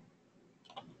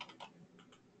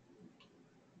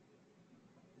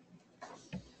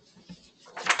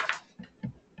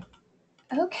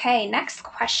 Okay, next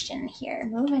question here.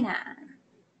 Moving on.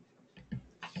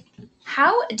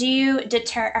 How do you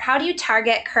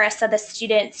target, Carissa, the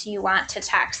students you want to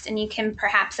text? And you can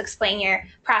perhaps explain your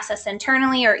process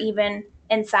internally or even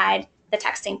inside the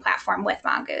texting platform with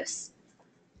Mongoose.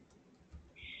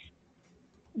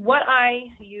 What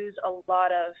I use a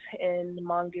lot of in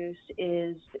Mongoose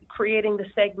is creating the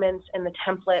segments and the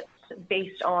templates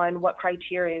based on what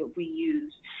criteria we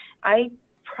use. I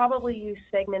probably use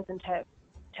segments and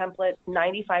templates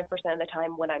 95% of the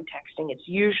time when I'm texting. It's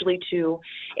usually to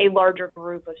a larger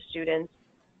group of students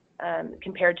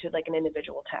compared to like an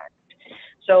individual text.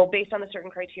 So based on the certain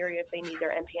criteria, if they need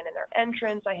their NPN and their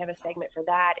entrance, I have a segment for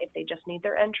that. If they just need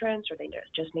their entrance or they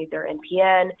just need their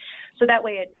NPN. So that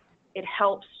way it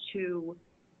helps to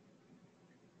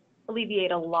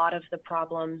alleviate a lot of the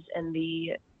problems and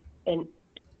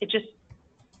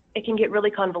it can get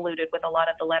really convoluted with a lot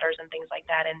of the letters and things like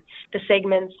that. And the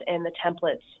segments and the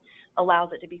templates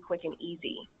allows it to be quick and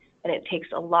easy, and it takes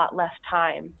a lot less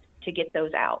time to get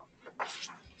those out.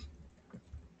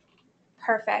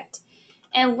 Perfect.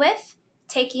 And with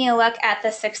taking a look at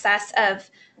the success of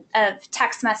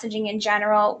text messaging in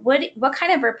general, what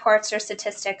kind of reports or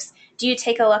statistics do you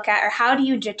take a look at, or how do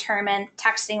you determine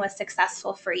texting was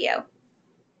successful for you?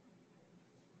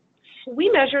 We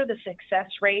measure the success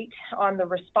rate on the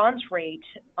response rate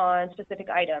on specific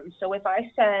items. So if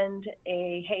I send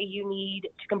hey, you need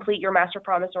to complete your master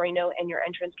promissory note and your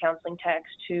entrance counseling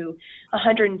text to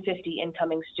 150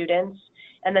 incoming students,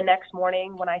 and the next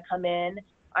morning when I come in,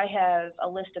 I have a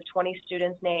list of 20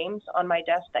 students' names on my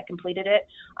desk that completed it,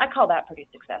 I call that pretty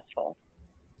successful.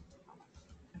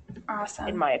 Awesome.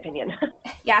 In my opinion.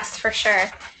 Yes, for sure.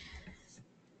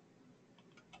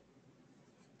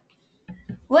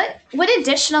 What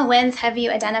additional wins have you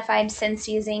identified since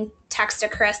using Text to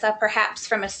Carissa, perhaps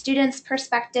from a student's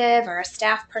perspective or a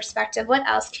staff perspective? What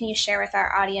else can you share with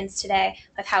our audience today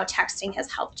with how texting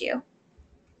has helped you?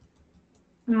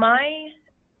 My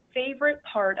favorite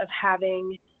part of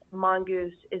having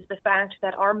Mongoose is the fact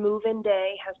that our move-in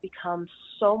day has become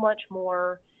so much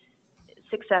more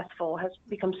successful, has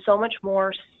become so much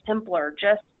more simpler.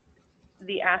 Just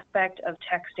the aspect of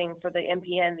texting for the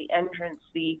NPN, the entrance,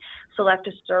 the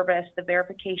selective service, the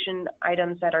verification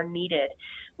items that are needed.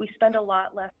 We spend a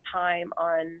lot less time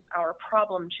on our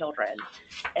problem children.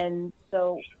 And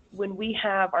so when we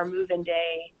have our move-in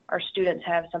day, our students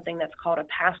have something that's called a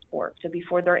passport. So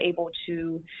before they're able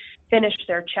to finish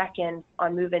their check-in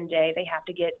on move-in day, they have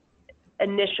to get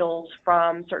initials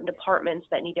from certain departments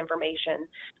that need information.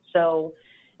 So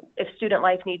if student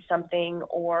life needs something,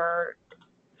 or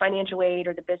financial aid,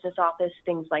 or the business office,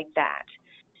 things like that.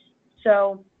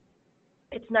 So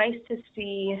it's nice to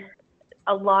see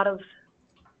a lot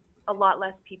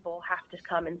less people have to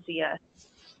come and see us,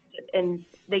 and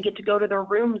they get to go to their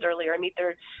rooms earlier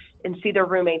and see their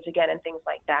roommates again and things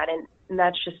like that. And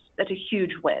that's a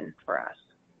huge win for us.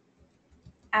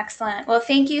 Excellent. Well,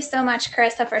 thank you so much,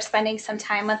 Carissa, for spending some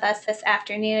time with us this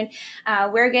afternoon.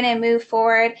 We're going to move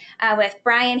forward with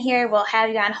Brian here. We'll have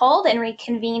you on hold and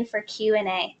reconvene for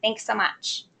Q&A. Thanks so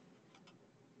much.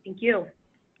 Thank you.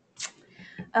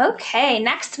 Okay,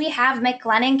 next we have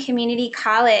McLennan Community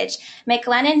College.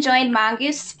 McLennan joined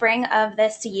Mongoose spring of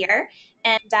this year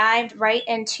and dived right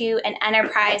into an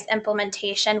enterprise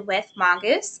implementation with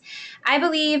Mongoose. I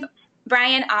believe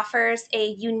Brian offers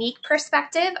a unique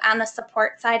perspective on the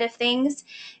support side of things,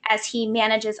 as he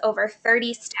manages over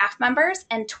 30 staff members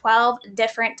and 12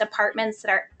 different departments that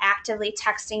are actively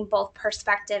texting both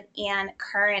prospective and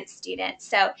current students.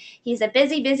 So he's a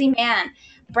busy, busy man.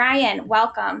 Brian,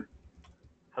 welcome.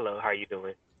 Hello, how are you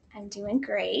doing? I'm doing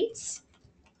great.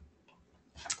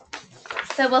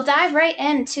 So we'll dive right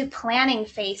into planning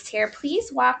phase here.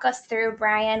 Please walk us through,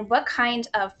 Brian, what kind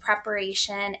of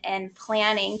preparation and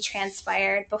planning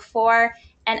transpired before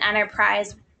an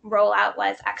enterprise rollout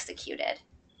was executed?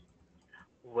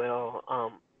 Well,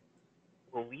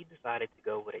 when we decided to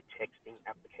go with a texting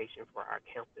application for our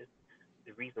campus,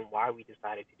 the reason why we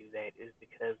decided to do that is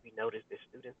because we noticed that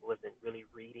students wasn't really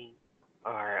reading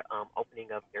or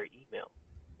opening up their email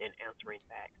and answering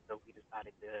back. So we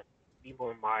decided to be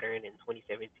more modern. In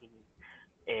 2017,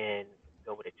 and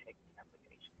go with a texting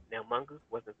application. Now, Mongoose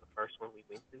wasn't the first one we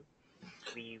went to.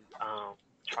 We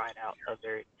tried out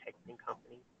other texting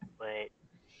companies, but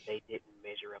they didn't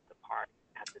measure up the part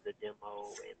after the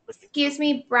demo and looking Excuse through.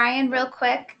 me, Brian, real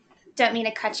quick. Don't mean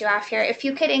to cut you off here. If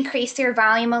you could increase your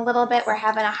volume a little bit, we're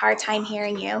having a hard time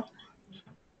hearing you.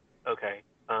 Okay.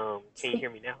 Can you hear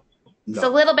me now? It's a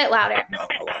little bit louder. No,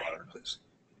 a lot louder, please.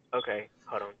 Okay.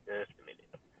 Hold on just a minute.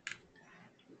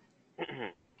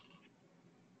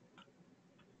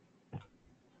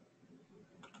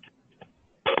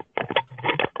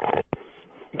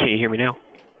 Can you hear me now?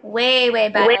 Way, way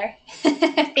better.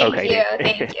 Thank Okay. you.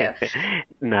 Thank you.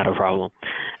 Not a problem.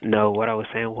 No, what I was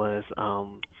saying was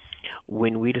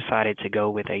when we decided to go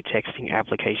with a texting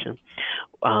application,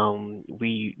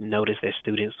 we noticed that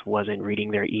students wasn't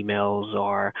reading their emails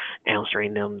or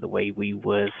answering them the way we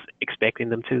was expecting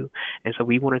them to. And so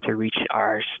we wanted to reach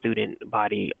our student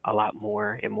body a lot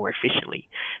more and more efficiently.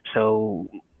 So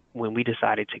when we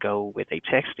decided to go with a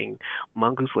texting,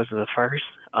 Mongoose wasn't the first.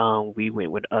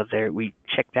 We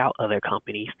checked out other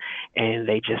companies, and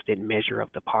they just didn't measure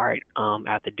up the part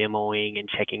after demoing and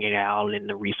checking it out and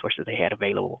the resources they had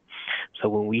available. So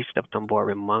when we stepped on board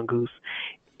with Mongoose,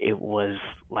 it was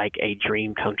like a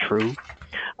dream come true,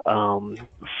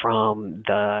 from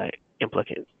the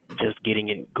implicant, just getting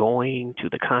it going to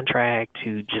the contract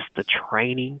to just the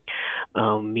training.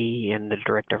 Me and the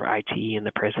director of IT and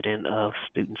the president of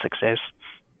student success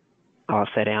all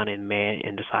sat down and met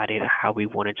and decided how we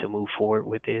wanted to move forward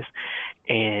with this.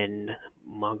 And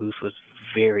Mongoose was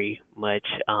very much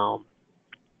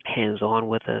hands-on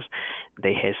with us.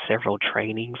 They had several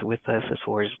trainings with us as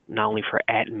far as not only for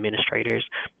administrators,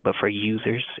 but for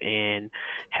users, and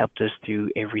helped us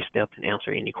through every step and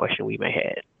answer any question we may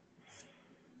have.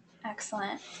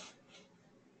 Excellent.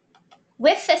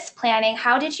 With this planning,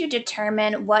 how did you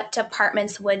determine what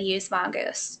departments would use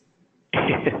Mongoose?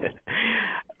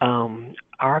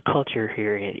 Our culture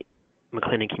here at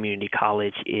McLennan Community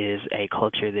College is a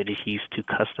culture that is used to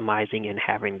customizing and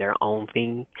having their own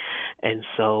thing. And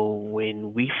so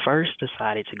when we first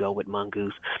decided to go with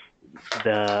Mongoose,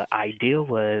 the idea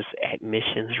was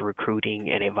admissions, recruiting,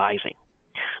 and advising,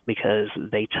 because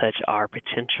they touch our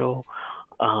potential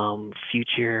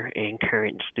future and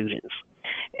current students.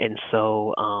 And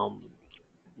so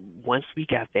once we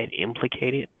got that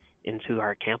implicated into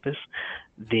our campus,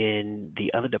 then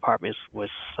the other departments were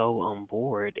so on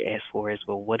board as far as,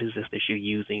 well, what is this that you're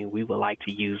using? We would like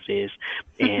to use this,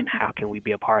 and how can we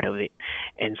be a part of it?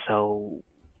 And so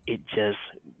it just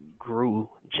grew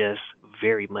just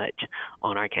very much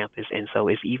on our campus. And so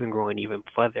it's even growing even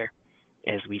further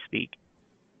as we speak.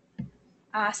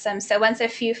 Awesome. So once a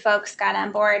few folks got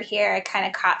on board here, it kind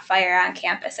of caught fire on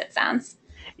campus, it sounds.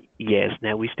 Yes.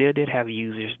 Now, we still did have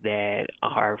users that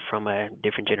are from a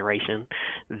different generation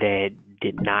that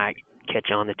did not catch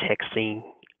on the texting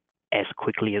as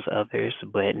quickly as others,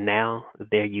 but now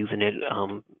they're using it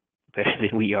better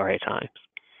than we are at times.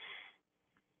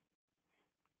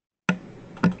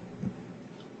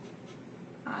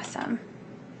 Awesome.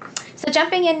 So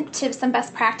jumping into some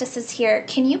best practices here,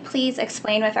 can you please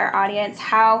explain with our audience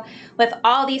how, with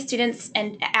all these students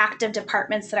and active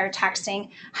departments that are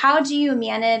texting, how do you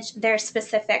manage their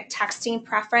specific texting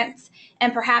preference,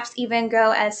 and perhaps even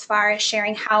go as far as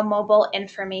sharing how mobile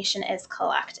information is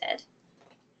collected?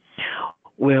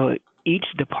 Well, each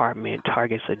department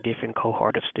targets a different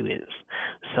cohort of students.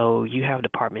 So you have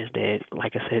departments that,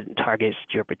 like I said, targets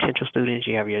your potential students,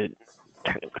 you have your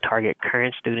target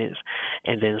current students,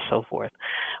 and then so forth.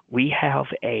 We have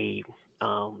a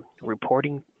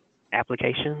reporting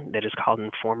application that is called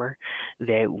Informer,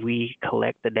 that we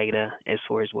collect the data as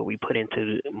far as what we put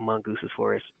into Mongoose as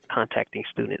far as contacting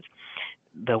students.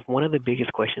 One of the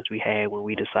biggest questions we had when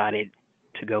we decided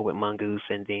to go with Mongoose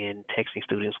and then texting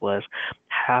students was,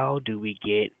 how do we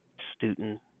get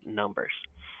student numbers?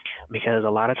 Because a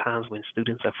lot of times when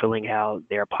students are filling out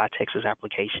their Apply Texas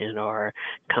application or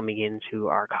coming into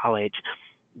our college,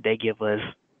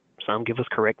 some give us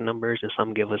correct numbers and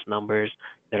some give us numbers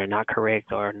that are not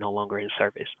correct or no longer in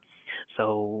service.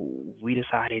 So we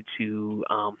decided to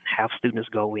have students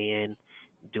go in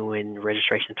during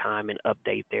registration time and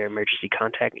update their emergency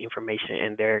contact information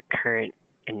and their current,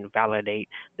 and validate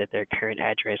that their current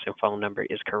address and phone number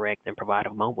is correct, and provide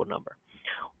a mobile number.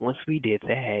 Once we did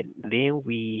that, then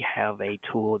we have a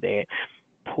tool that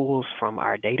pulls from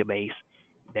our database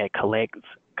that collects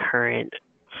current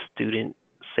student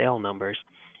cell numbers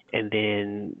and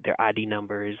then their ID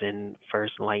numbers and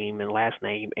first name and last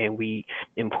name, and we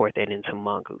import that into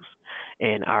Mongoose.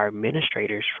 And our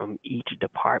administrators from each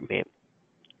department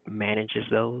manages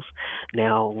those.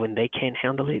 Now, when they can't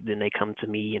handle it, then they come to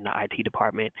me in the IT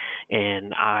department,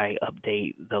 and I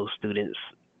update those students'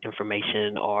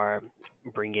 information or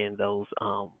bring in those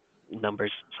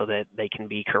numbers so that they can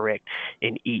be correct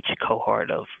in each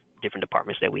cohort of different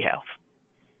departments that we have.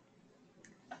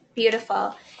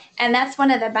 Beautiful. And that's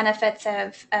one of the benefits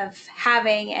of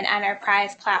having an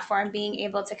enterprise platform, being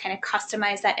able to kind of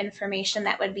customize that information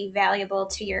that would be valuable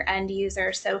to your end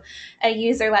user. So a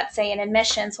user, let's say in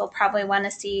admissions, will probably want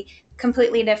to see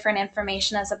completely different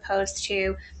information as opposed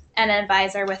to an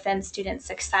advisor within student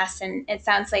success. And it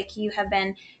sounds like you have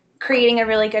been creating a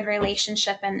really good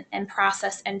relationship and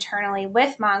process internally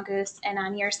with Mongoose and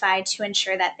on your side to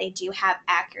ensure that they do have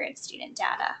accurate student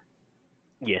data.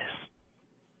 Yes.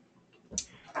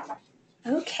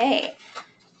 Okay.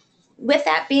 With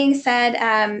that being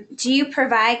said, do you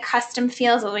provide custom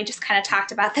fields? Well, we just kind of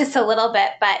talked about this a little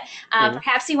bit, but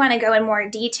perhaps you want to go in more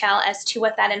detail as to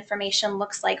what that information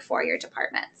looks like for your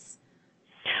departments.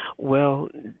 Well,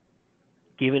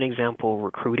 give an example,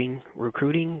 recruiting.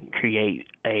 Recruiting create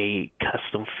a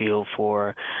custom field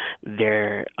for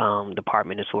their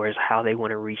department as far as how they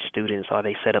want to reach students, or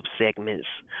they set up segments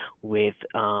with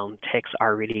text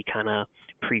already kind of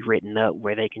pre-written up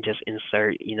where they can just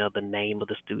insert, the name of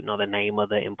the student or the name of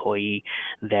the employee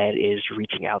that is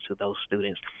reaching out to those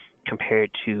students,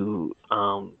 compared to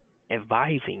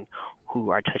advising, who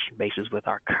are touching bases with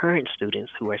our current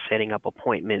students who are setting up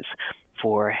appointments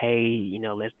for, hey,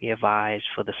 let's be advised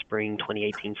for the spring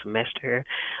 2018 semester.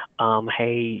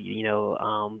 Hey,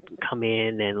 come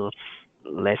in and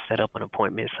let's set up an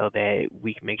appointment so that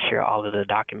we can make sure all of the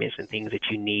documents and things that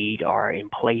you need are in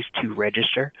place to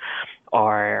register,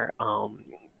 or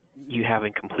you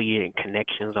haven't completed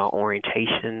connections or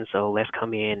orientation, so let's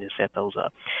come in and set those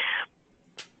up.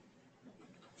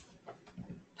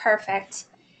 Perfect.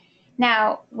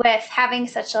 Now, with having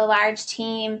such a large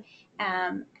team,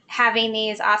 having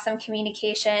these awesome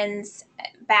communications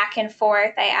back and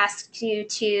forth, I asked you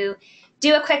to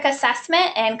do a quick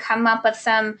assessment and come up with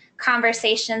some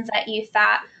conversations that you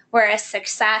thought were a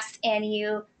success. And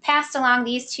you passed along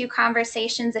these 2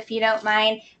 conversations. If you don't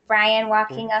mind, Brian,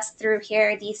 walking us through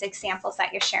here these examples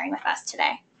that you're sharing with us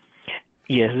today.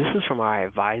 Yes, this is from our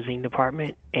advising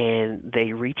department, and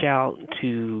they reach out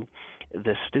to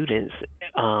the students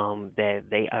that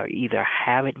they are either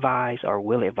have advised or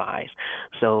will advise.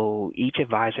 So each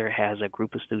advisor has a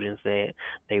group of students that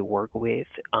they work with,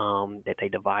 that they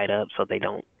divide up so they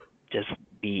don't just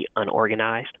be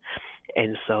unorganized.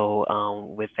 And so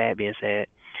with that being said,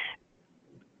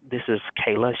 this is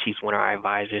Kayla. She's one of our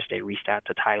advisors. They reached out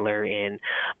to Tyler and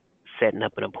setting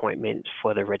up an appointment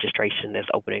for the registration that's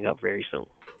opening up very soon.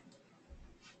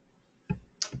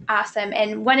 Awesome.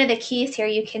 And one of the keys here,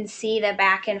 you can see the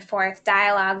back and forth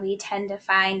dialogue. We tend to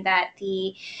find that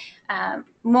the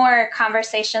more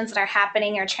conversations that are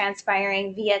happening or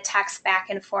transpiring via text back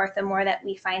and forth, the more that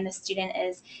we find the student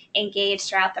is engaged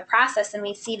throughout the process. And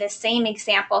we see the same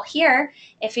example here.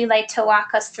 If you'd like to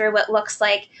walk us through what looks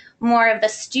like more of the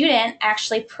student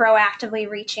actually proactively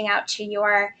reaching out to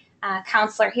your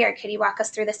counselor here, could you walk us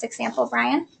through this example,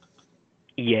 Brian?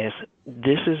 Yes,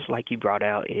 this is, like you brought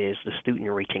out, is the student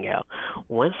reaching out.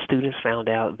 Once students found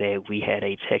out that we had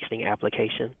a texting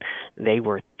application, they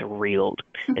were thrilled.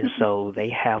 And so they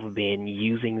have been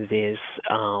using this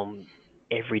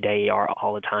every day or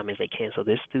all the time as they can. So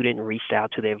this student reached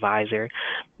out to the advisor.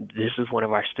 This is one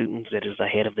of our students that is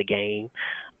ahead of the game.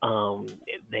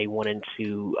 They wanted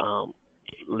to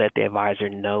let the advisor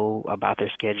know about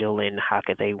their schedule and how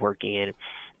could they work in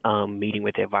meeting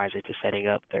with the advisor to setting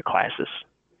up their classes.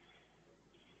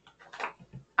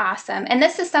 Awesome. And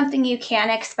this is something you can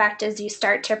expect as you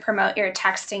start to promote your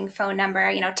texting phone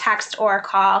number, text or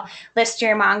call, list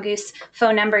your Mongoose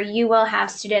phone number. You will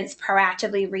have students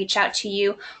proactively reach out to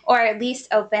you, or at least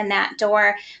open that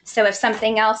door. So if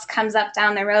something else comes up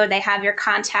down the road, they have your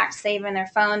contact saved in their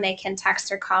phone. They can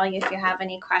text or call you if you have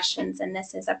any questions. And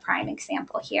this is a prime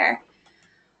example here.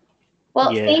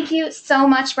 Well, yes. Thank you so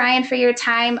much, Brian, for your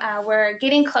time. We're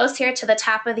getting close here to the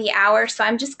top of the hour, so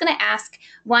I'm just going to ask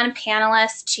one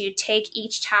panelist to take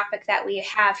each topic that we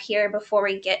have here before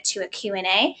we get to a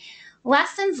Q&A.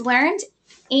 Lessons learned.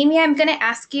 Amy, I'm going to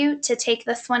ask you to take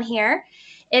this one here.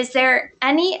 Is there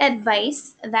any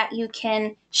advice that you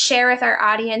can share with our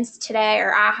audience today,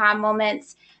 or aha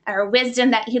moments or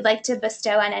wisdom that you'd like to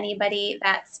bestow on anybody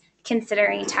that's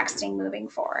considering texting moving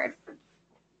forward?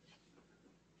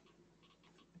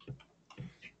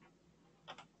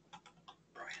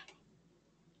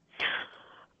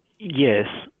 Yes,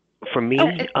 for me,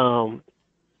 Oh,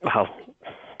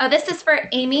 this is for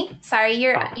Amy. Sorry,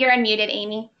 you're unmuted,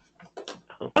 Amy.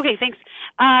 Okay, thanks.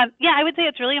 Yeah, I would say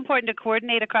it's really important to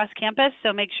coordinate across campus.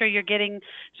 So make sure you're getting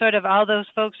sort of all those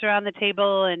folks around the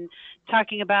table and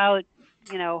talking about,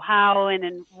 how and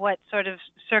in what sort of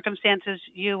circumstances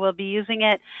you will be using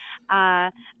it.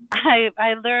 I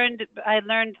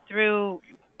learned through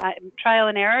trial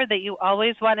and error that you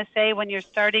always want to say when you're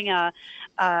starting a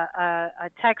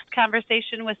text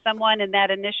conversation with someone in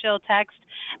that initial text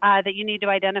that you need to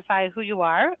identify who you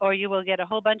are, or you will get a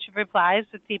whole bunch of replies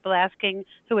with people asking,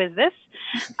 "Who is this?"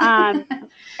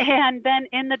 And then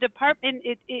in the department,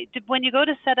 when you go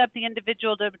to set up the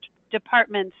individual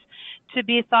departments, to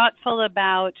be thoughtful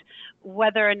about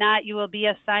whether or not you will be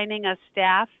assigning a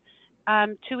staff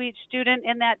to each student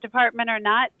in that department or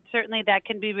not. Certainly that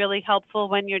can be really helpful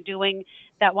when you're doing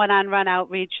that one-on-one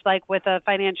outreach, like with a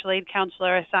financial aid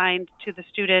counselor assigned to the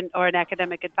student or an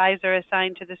academic advisor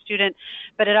assigned to the student.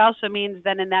 But it also means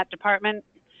then in that department,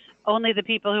 only the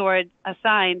people who are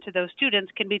assigned to those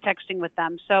students can be texting with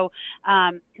them. So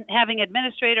having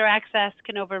administrator access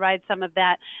can override some of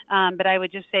that, but I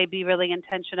would just say be really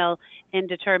intentional in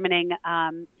determining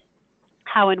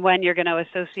how and when you're going to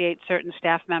associate certain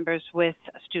staff members with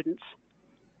students.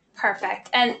 Perfect.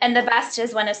 And the best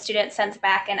is when a student sends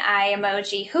back an eye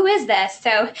emoji. Who is this?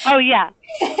 So oh yeah.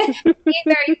 Be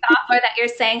very thoughtful that you're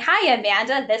saying, "Hi,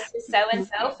 Amanda, this is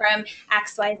so-and-so from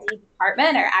XYZ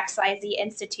department or XYZ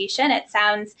institution." It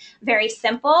sounds very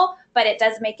simple, but it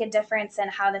does make a difference in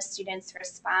how the students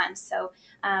respond. So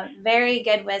very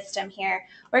good wisdom here.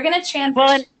 We're going to transition.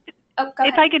 Well,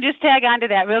 if I could just tag on to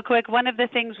that real quick, one of the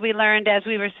things we learned as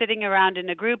we were sitting around in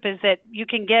a group is that you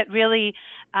can get really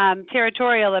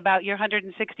territorial about your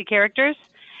 160 characters.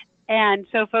 And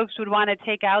so folks would want to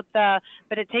take out but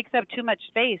it takes up too much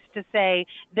space to say,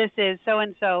 this is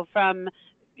so-and-so from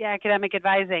academic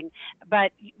advising.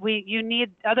 But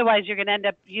otherwise you're going to end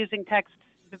up using text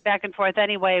back and forth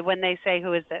anyway when they say,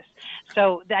 "Who is this?"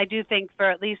 So I do think for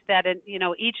at least that,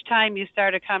 each time you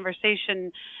start a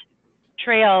conversation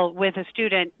trail with a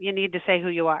student, you need to say who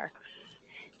you are.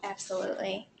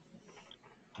 Absolutely.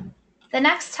 The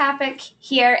next topic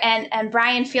here, and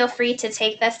Brian, feel free to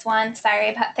take this one. Sorry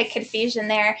about the confusion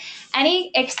there.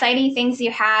 Any exciting things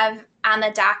you have on the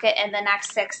docket in the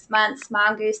next 6 months,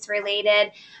 Mongoose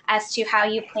related, as to how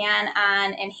you plan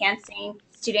on enhancing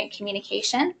student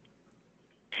communication?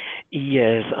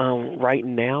 Yes, right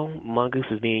now, Mongoose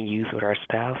is being used with our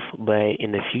staff, but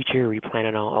in the future, we're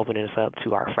planning on opening this up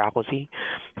to our faculty.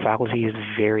 Faculty is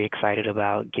very excited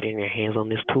about getting their hands on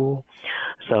this tool,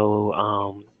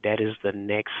 so that is the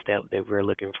next step that we're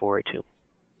looking forward to.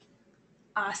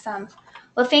 Awesome.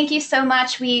 Well, thank you so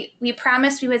much. We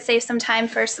promised we would save some time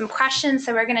for some questions,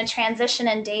 so we're going to transition,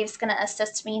 and Dave's going to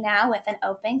assist me now with an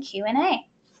open Q&A.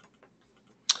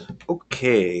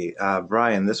 Okay,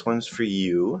 Brian, this one's for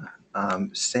you.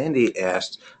 Sandy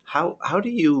asked, how do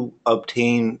you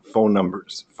obtain phone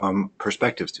numbers from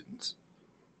prospective students?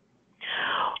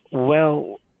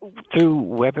 Well, through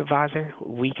WebAdvisor,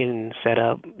 we can set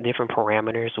up different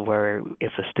parameters where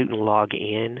if a student log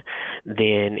in,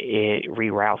 then it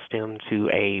reroutes them to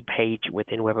a page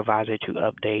within WebAdvisor to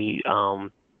update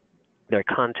their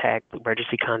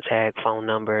emergency contact, phone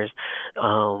numbers,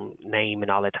 name,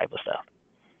 and all that type of stuff.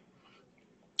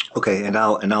 Okay, and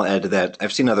I'll add to that.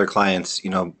 I've seen other clients,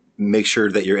 make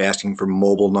sure that you're asking for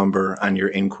mobile number on your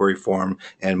inquiry form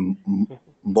and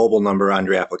mobile number on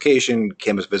your application,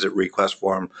 campus visit request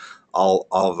form, all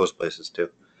of those places too.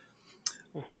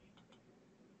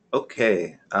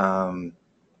 Okay,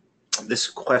 this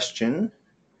question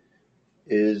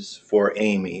is for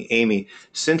Amy. Amy,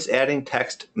 since adding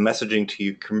text messaging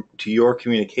to your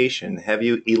communication, have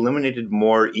you eliminated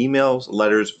more emails,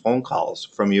 letters, phone calls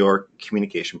from your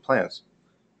communication plans?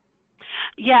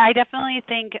 Yeah, I definitely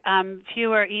think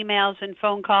fewer emails and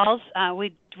phone calls.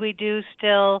 We do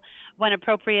still, when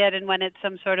appropriate and when it's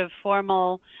some sort of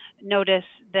formal notice,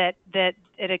 that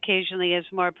it occasionally is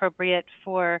more appropriate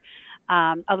for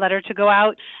a letter to go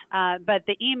out. But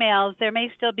the emails, there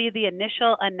may still be the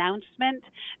initial announcement,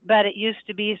 but it used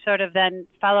to be sort of then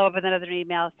follow up with another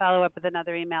email, follow up with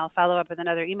another email, follow up with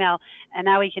another email, and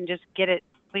now we can just get it.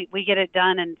 We get it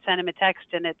done and send them a text,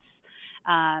 and it's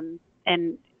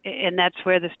and that's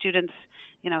where the students,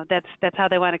 that's how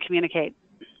they want to communicate.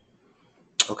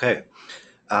 Okay.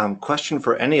 Question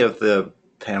for any of the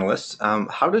panelists.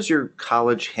 How does your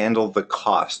college handle the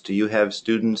cost? Do you have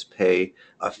students pay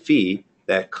a fee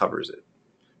that covers it?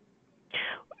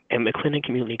 At McLennan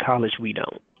Community College, we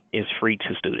don't. It's free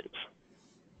to students.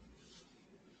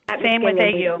 Same with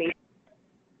AU.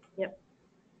 Yep.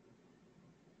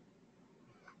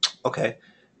 Okay.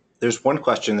 There's one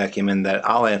question that came in that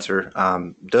I'll answer.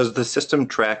 Does the system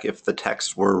track if the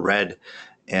texts were read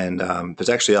And there's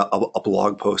actually a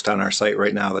blog post on our site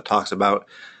right now that talks about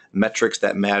metrics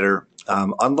that matter.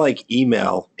 Unlike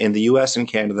email, in the US and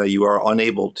Canada, you are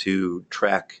unable to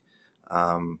track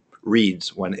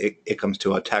reads when it comes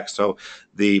to a text. So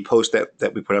the post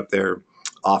that we put up there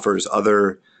offers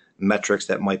other metrics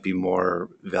that might be more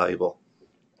valuable.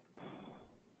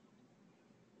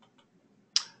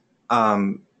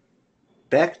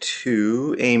 Back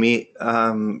to Amy.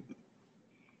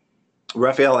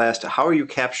 Raphael asked, how are you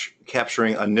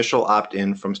capturing initial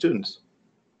opt-in from students?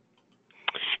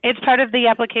 It's part of the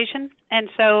application, and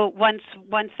so once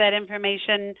that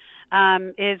information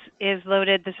is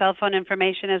loaded, the cell phone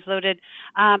information is loaded.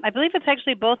 I believe it's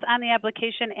actually both on the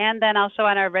application and then also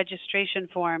on our registration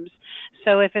forms.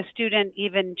 So if a student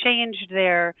even changed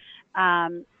their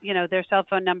their cell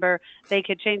phone number, they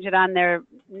could change it on their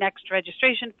next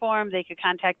registration form. They could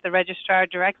contact the registrar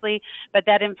directly, but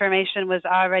that information was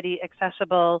already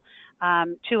accessible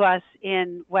to us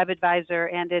in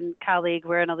WebAdvisor and in Colleague.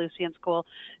 We're in a Lucian school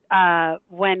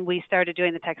when we started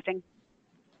doing the texting.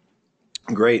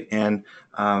 Great. And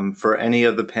for any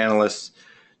of the panelists,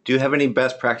 do you have any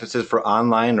best practices for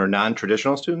online or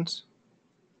non-traditional students?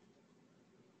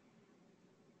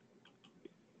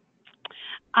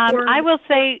 I will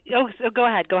say, go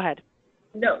ahead.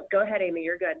 No, go ahead, Amy.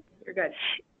 You're good.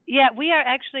 Yeah, we are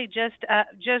actually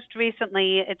just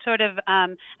recently. It's sort of.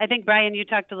 I think Brian, you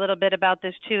talked a little bit about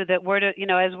this too. That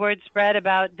as word spread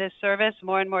about this service,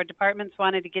 more and more departments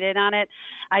wanted to get in on it.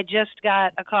 I just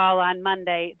got a call on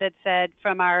Monday that said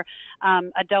from our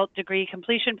adult degree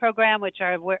completion program, which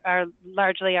are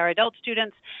largely our adult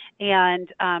students,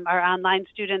 and our online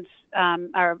students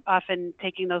are often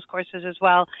taking those courses as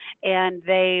well, and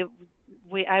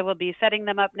I will be setting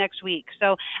them up next week.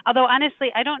 So, although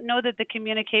honestly, I don't know that the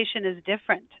communication is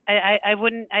different. I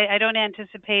don't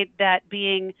anticipate that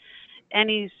being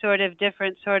any sort of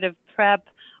different sort of prep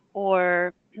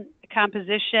or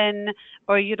composition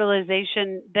or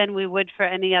utilization than we would for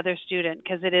any other student,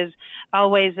 because it is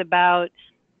always about,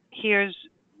 here's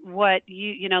what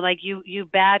you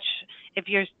batch. If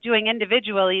you're doing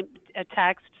individually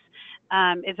texts,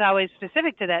 it's always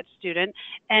specific to that student,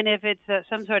 and if it's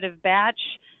some sort of batch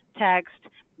text,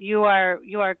 you are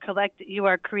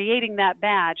creating that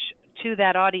batch to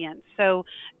that audience. So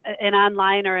an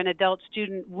online or an adult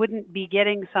student wouldn't be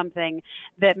getting something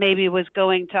that maybe was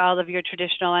going to all of your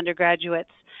traditional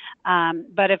undergraduates.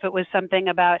 But if it was something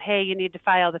about, hey, you need to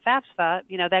file the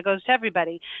FAFSA, that goes to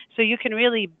everybody. So you can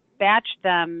really batch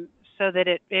them so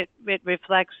that it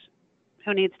reflects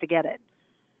who needs to get it.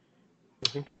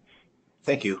 Mm-hmm.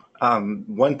 Thank you.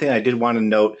 One thing I did want to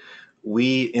note,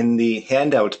 in the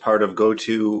handouts part of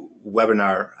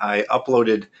GoToWebinar, I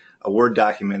uploaded a Word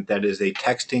document that is a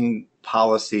texting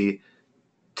policy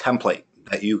template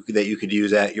that you could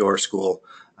use at your school.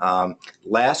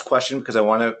 Last question, because I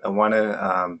want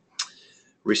to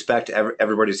respect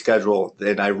everybody's schedule,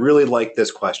 and I really like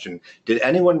this question. Did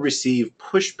anyone receive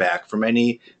pushback from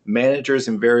any managers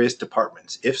in various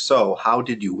departments? If so, how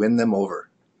did you win them over?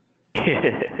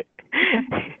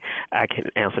 I can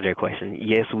answer that question.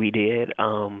 Yes, we did.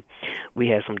 We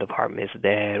had some departments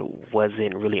that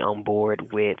wasn't really on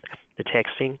board with the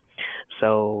texting,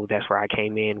 so that's where I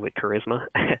came in with charisma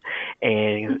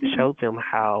and showed them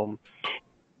how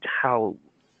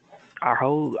our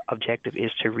whole objective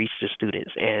is to reach the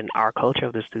students, and our culture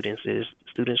of the students is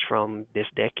students from this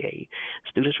decade.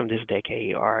 Students from this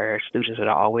decade are students that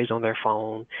are always on their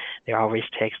phone. They're always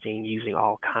texting, using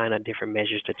all kind of different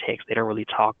measures to text. They don't really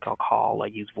talk or call or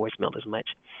use voicemail as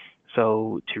much.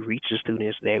 So to reach the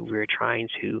students that we're trying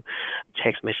to,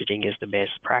 text messaging is the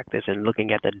best practice. And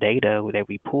looking at the data that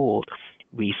we pulled,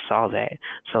 we saw that.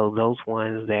 So those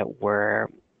ones that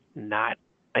were not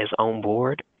as on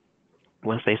board,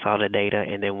 once they saw the data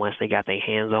and then once they got their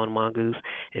hands on Mongoose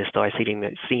and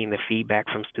started seeing the feedback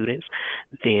from students,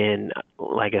 then,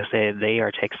 like I said, they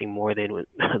are texting more than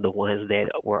the ones that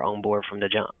were on board from the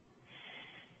jump.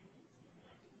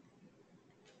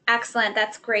 Excellent.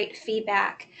 That's great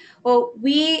feedback. Well,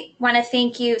 we want to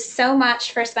thank you so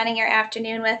much for spending your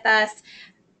afternoon with us.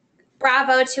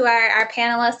 Bravo to our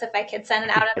panelists. If I could send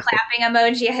out a clapping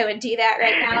emoji, I would do that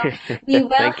right now. We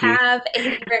will have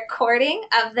a recording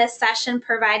of this session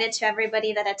provided to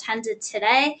everybody that attended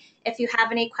today. If you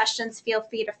have any questions, feel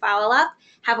free to follow up.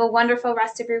 Have a wonderful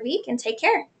rest of your week and take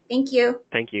care. Thank you.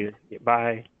 Thank you.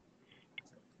 Bye.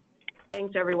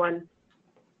 Thanks, everyone.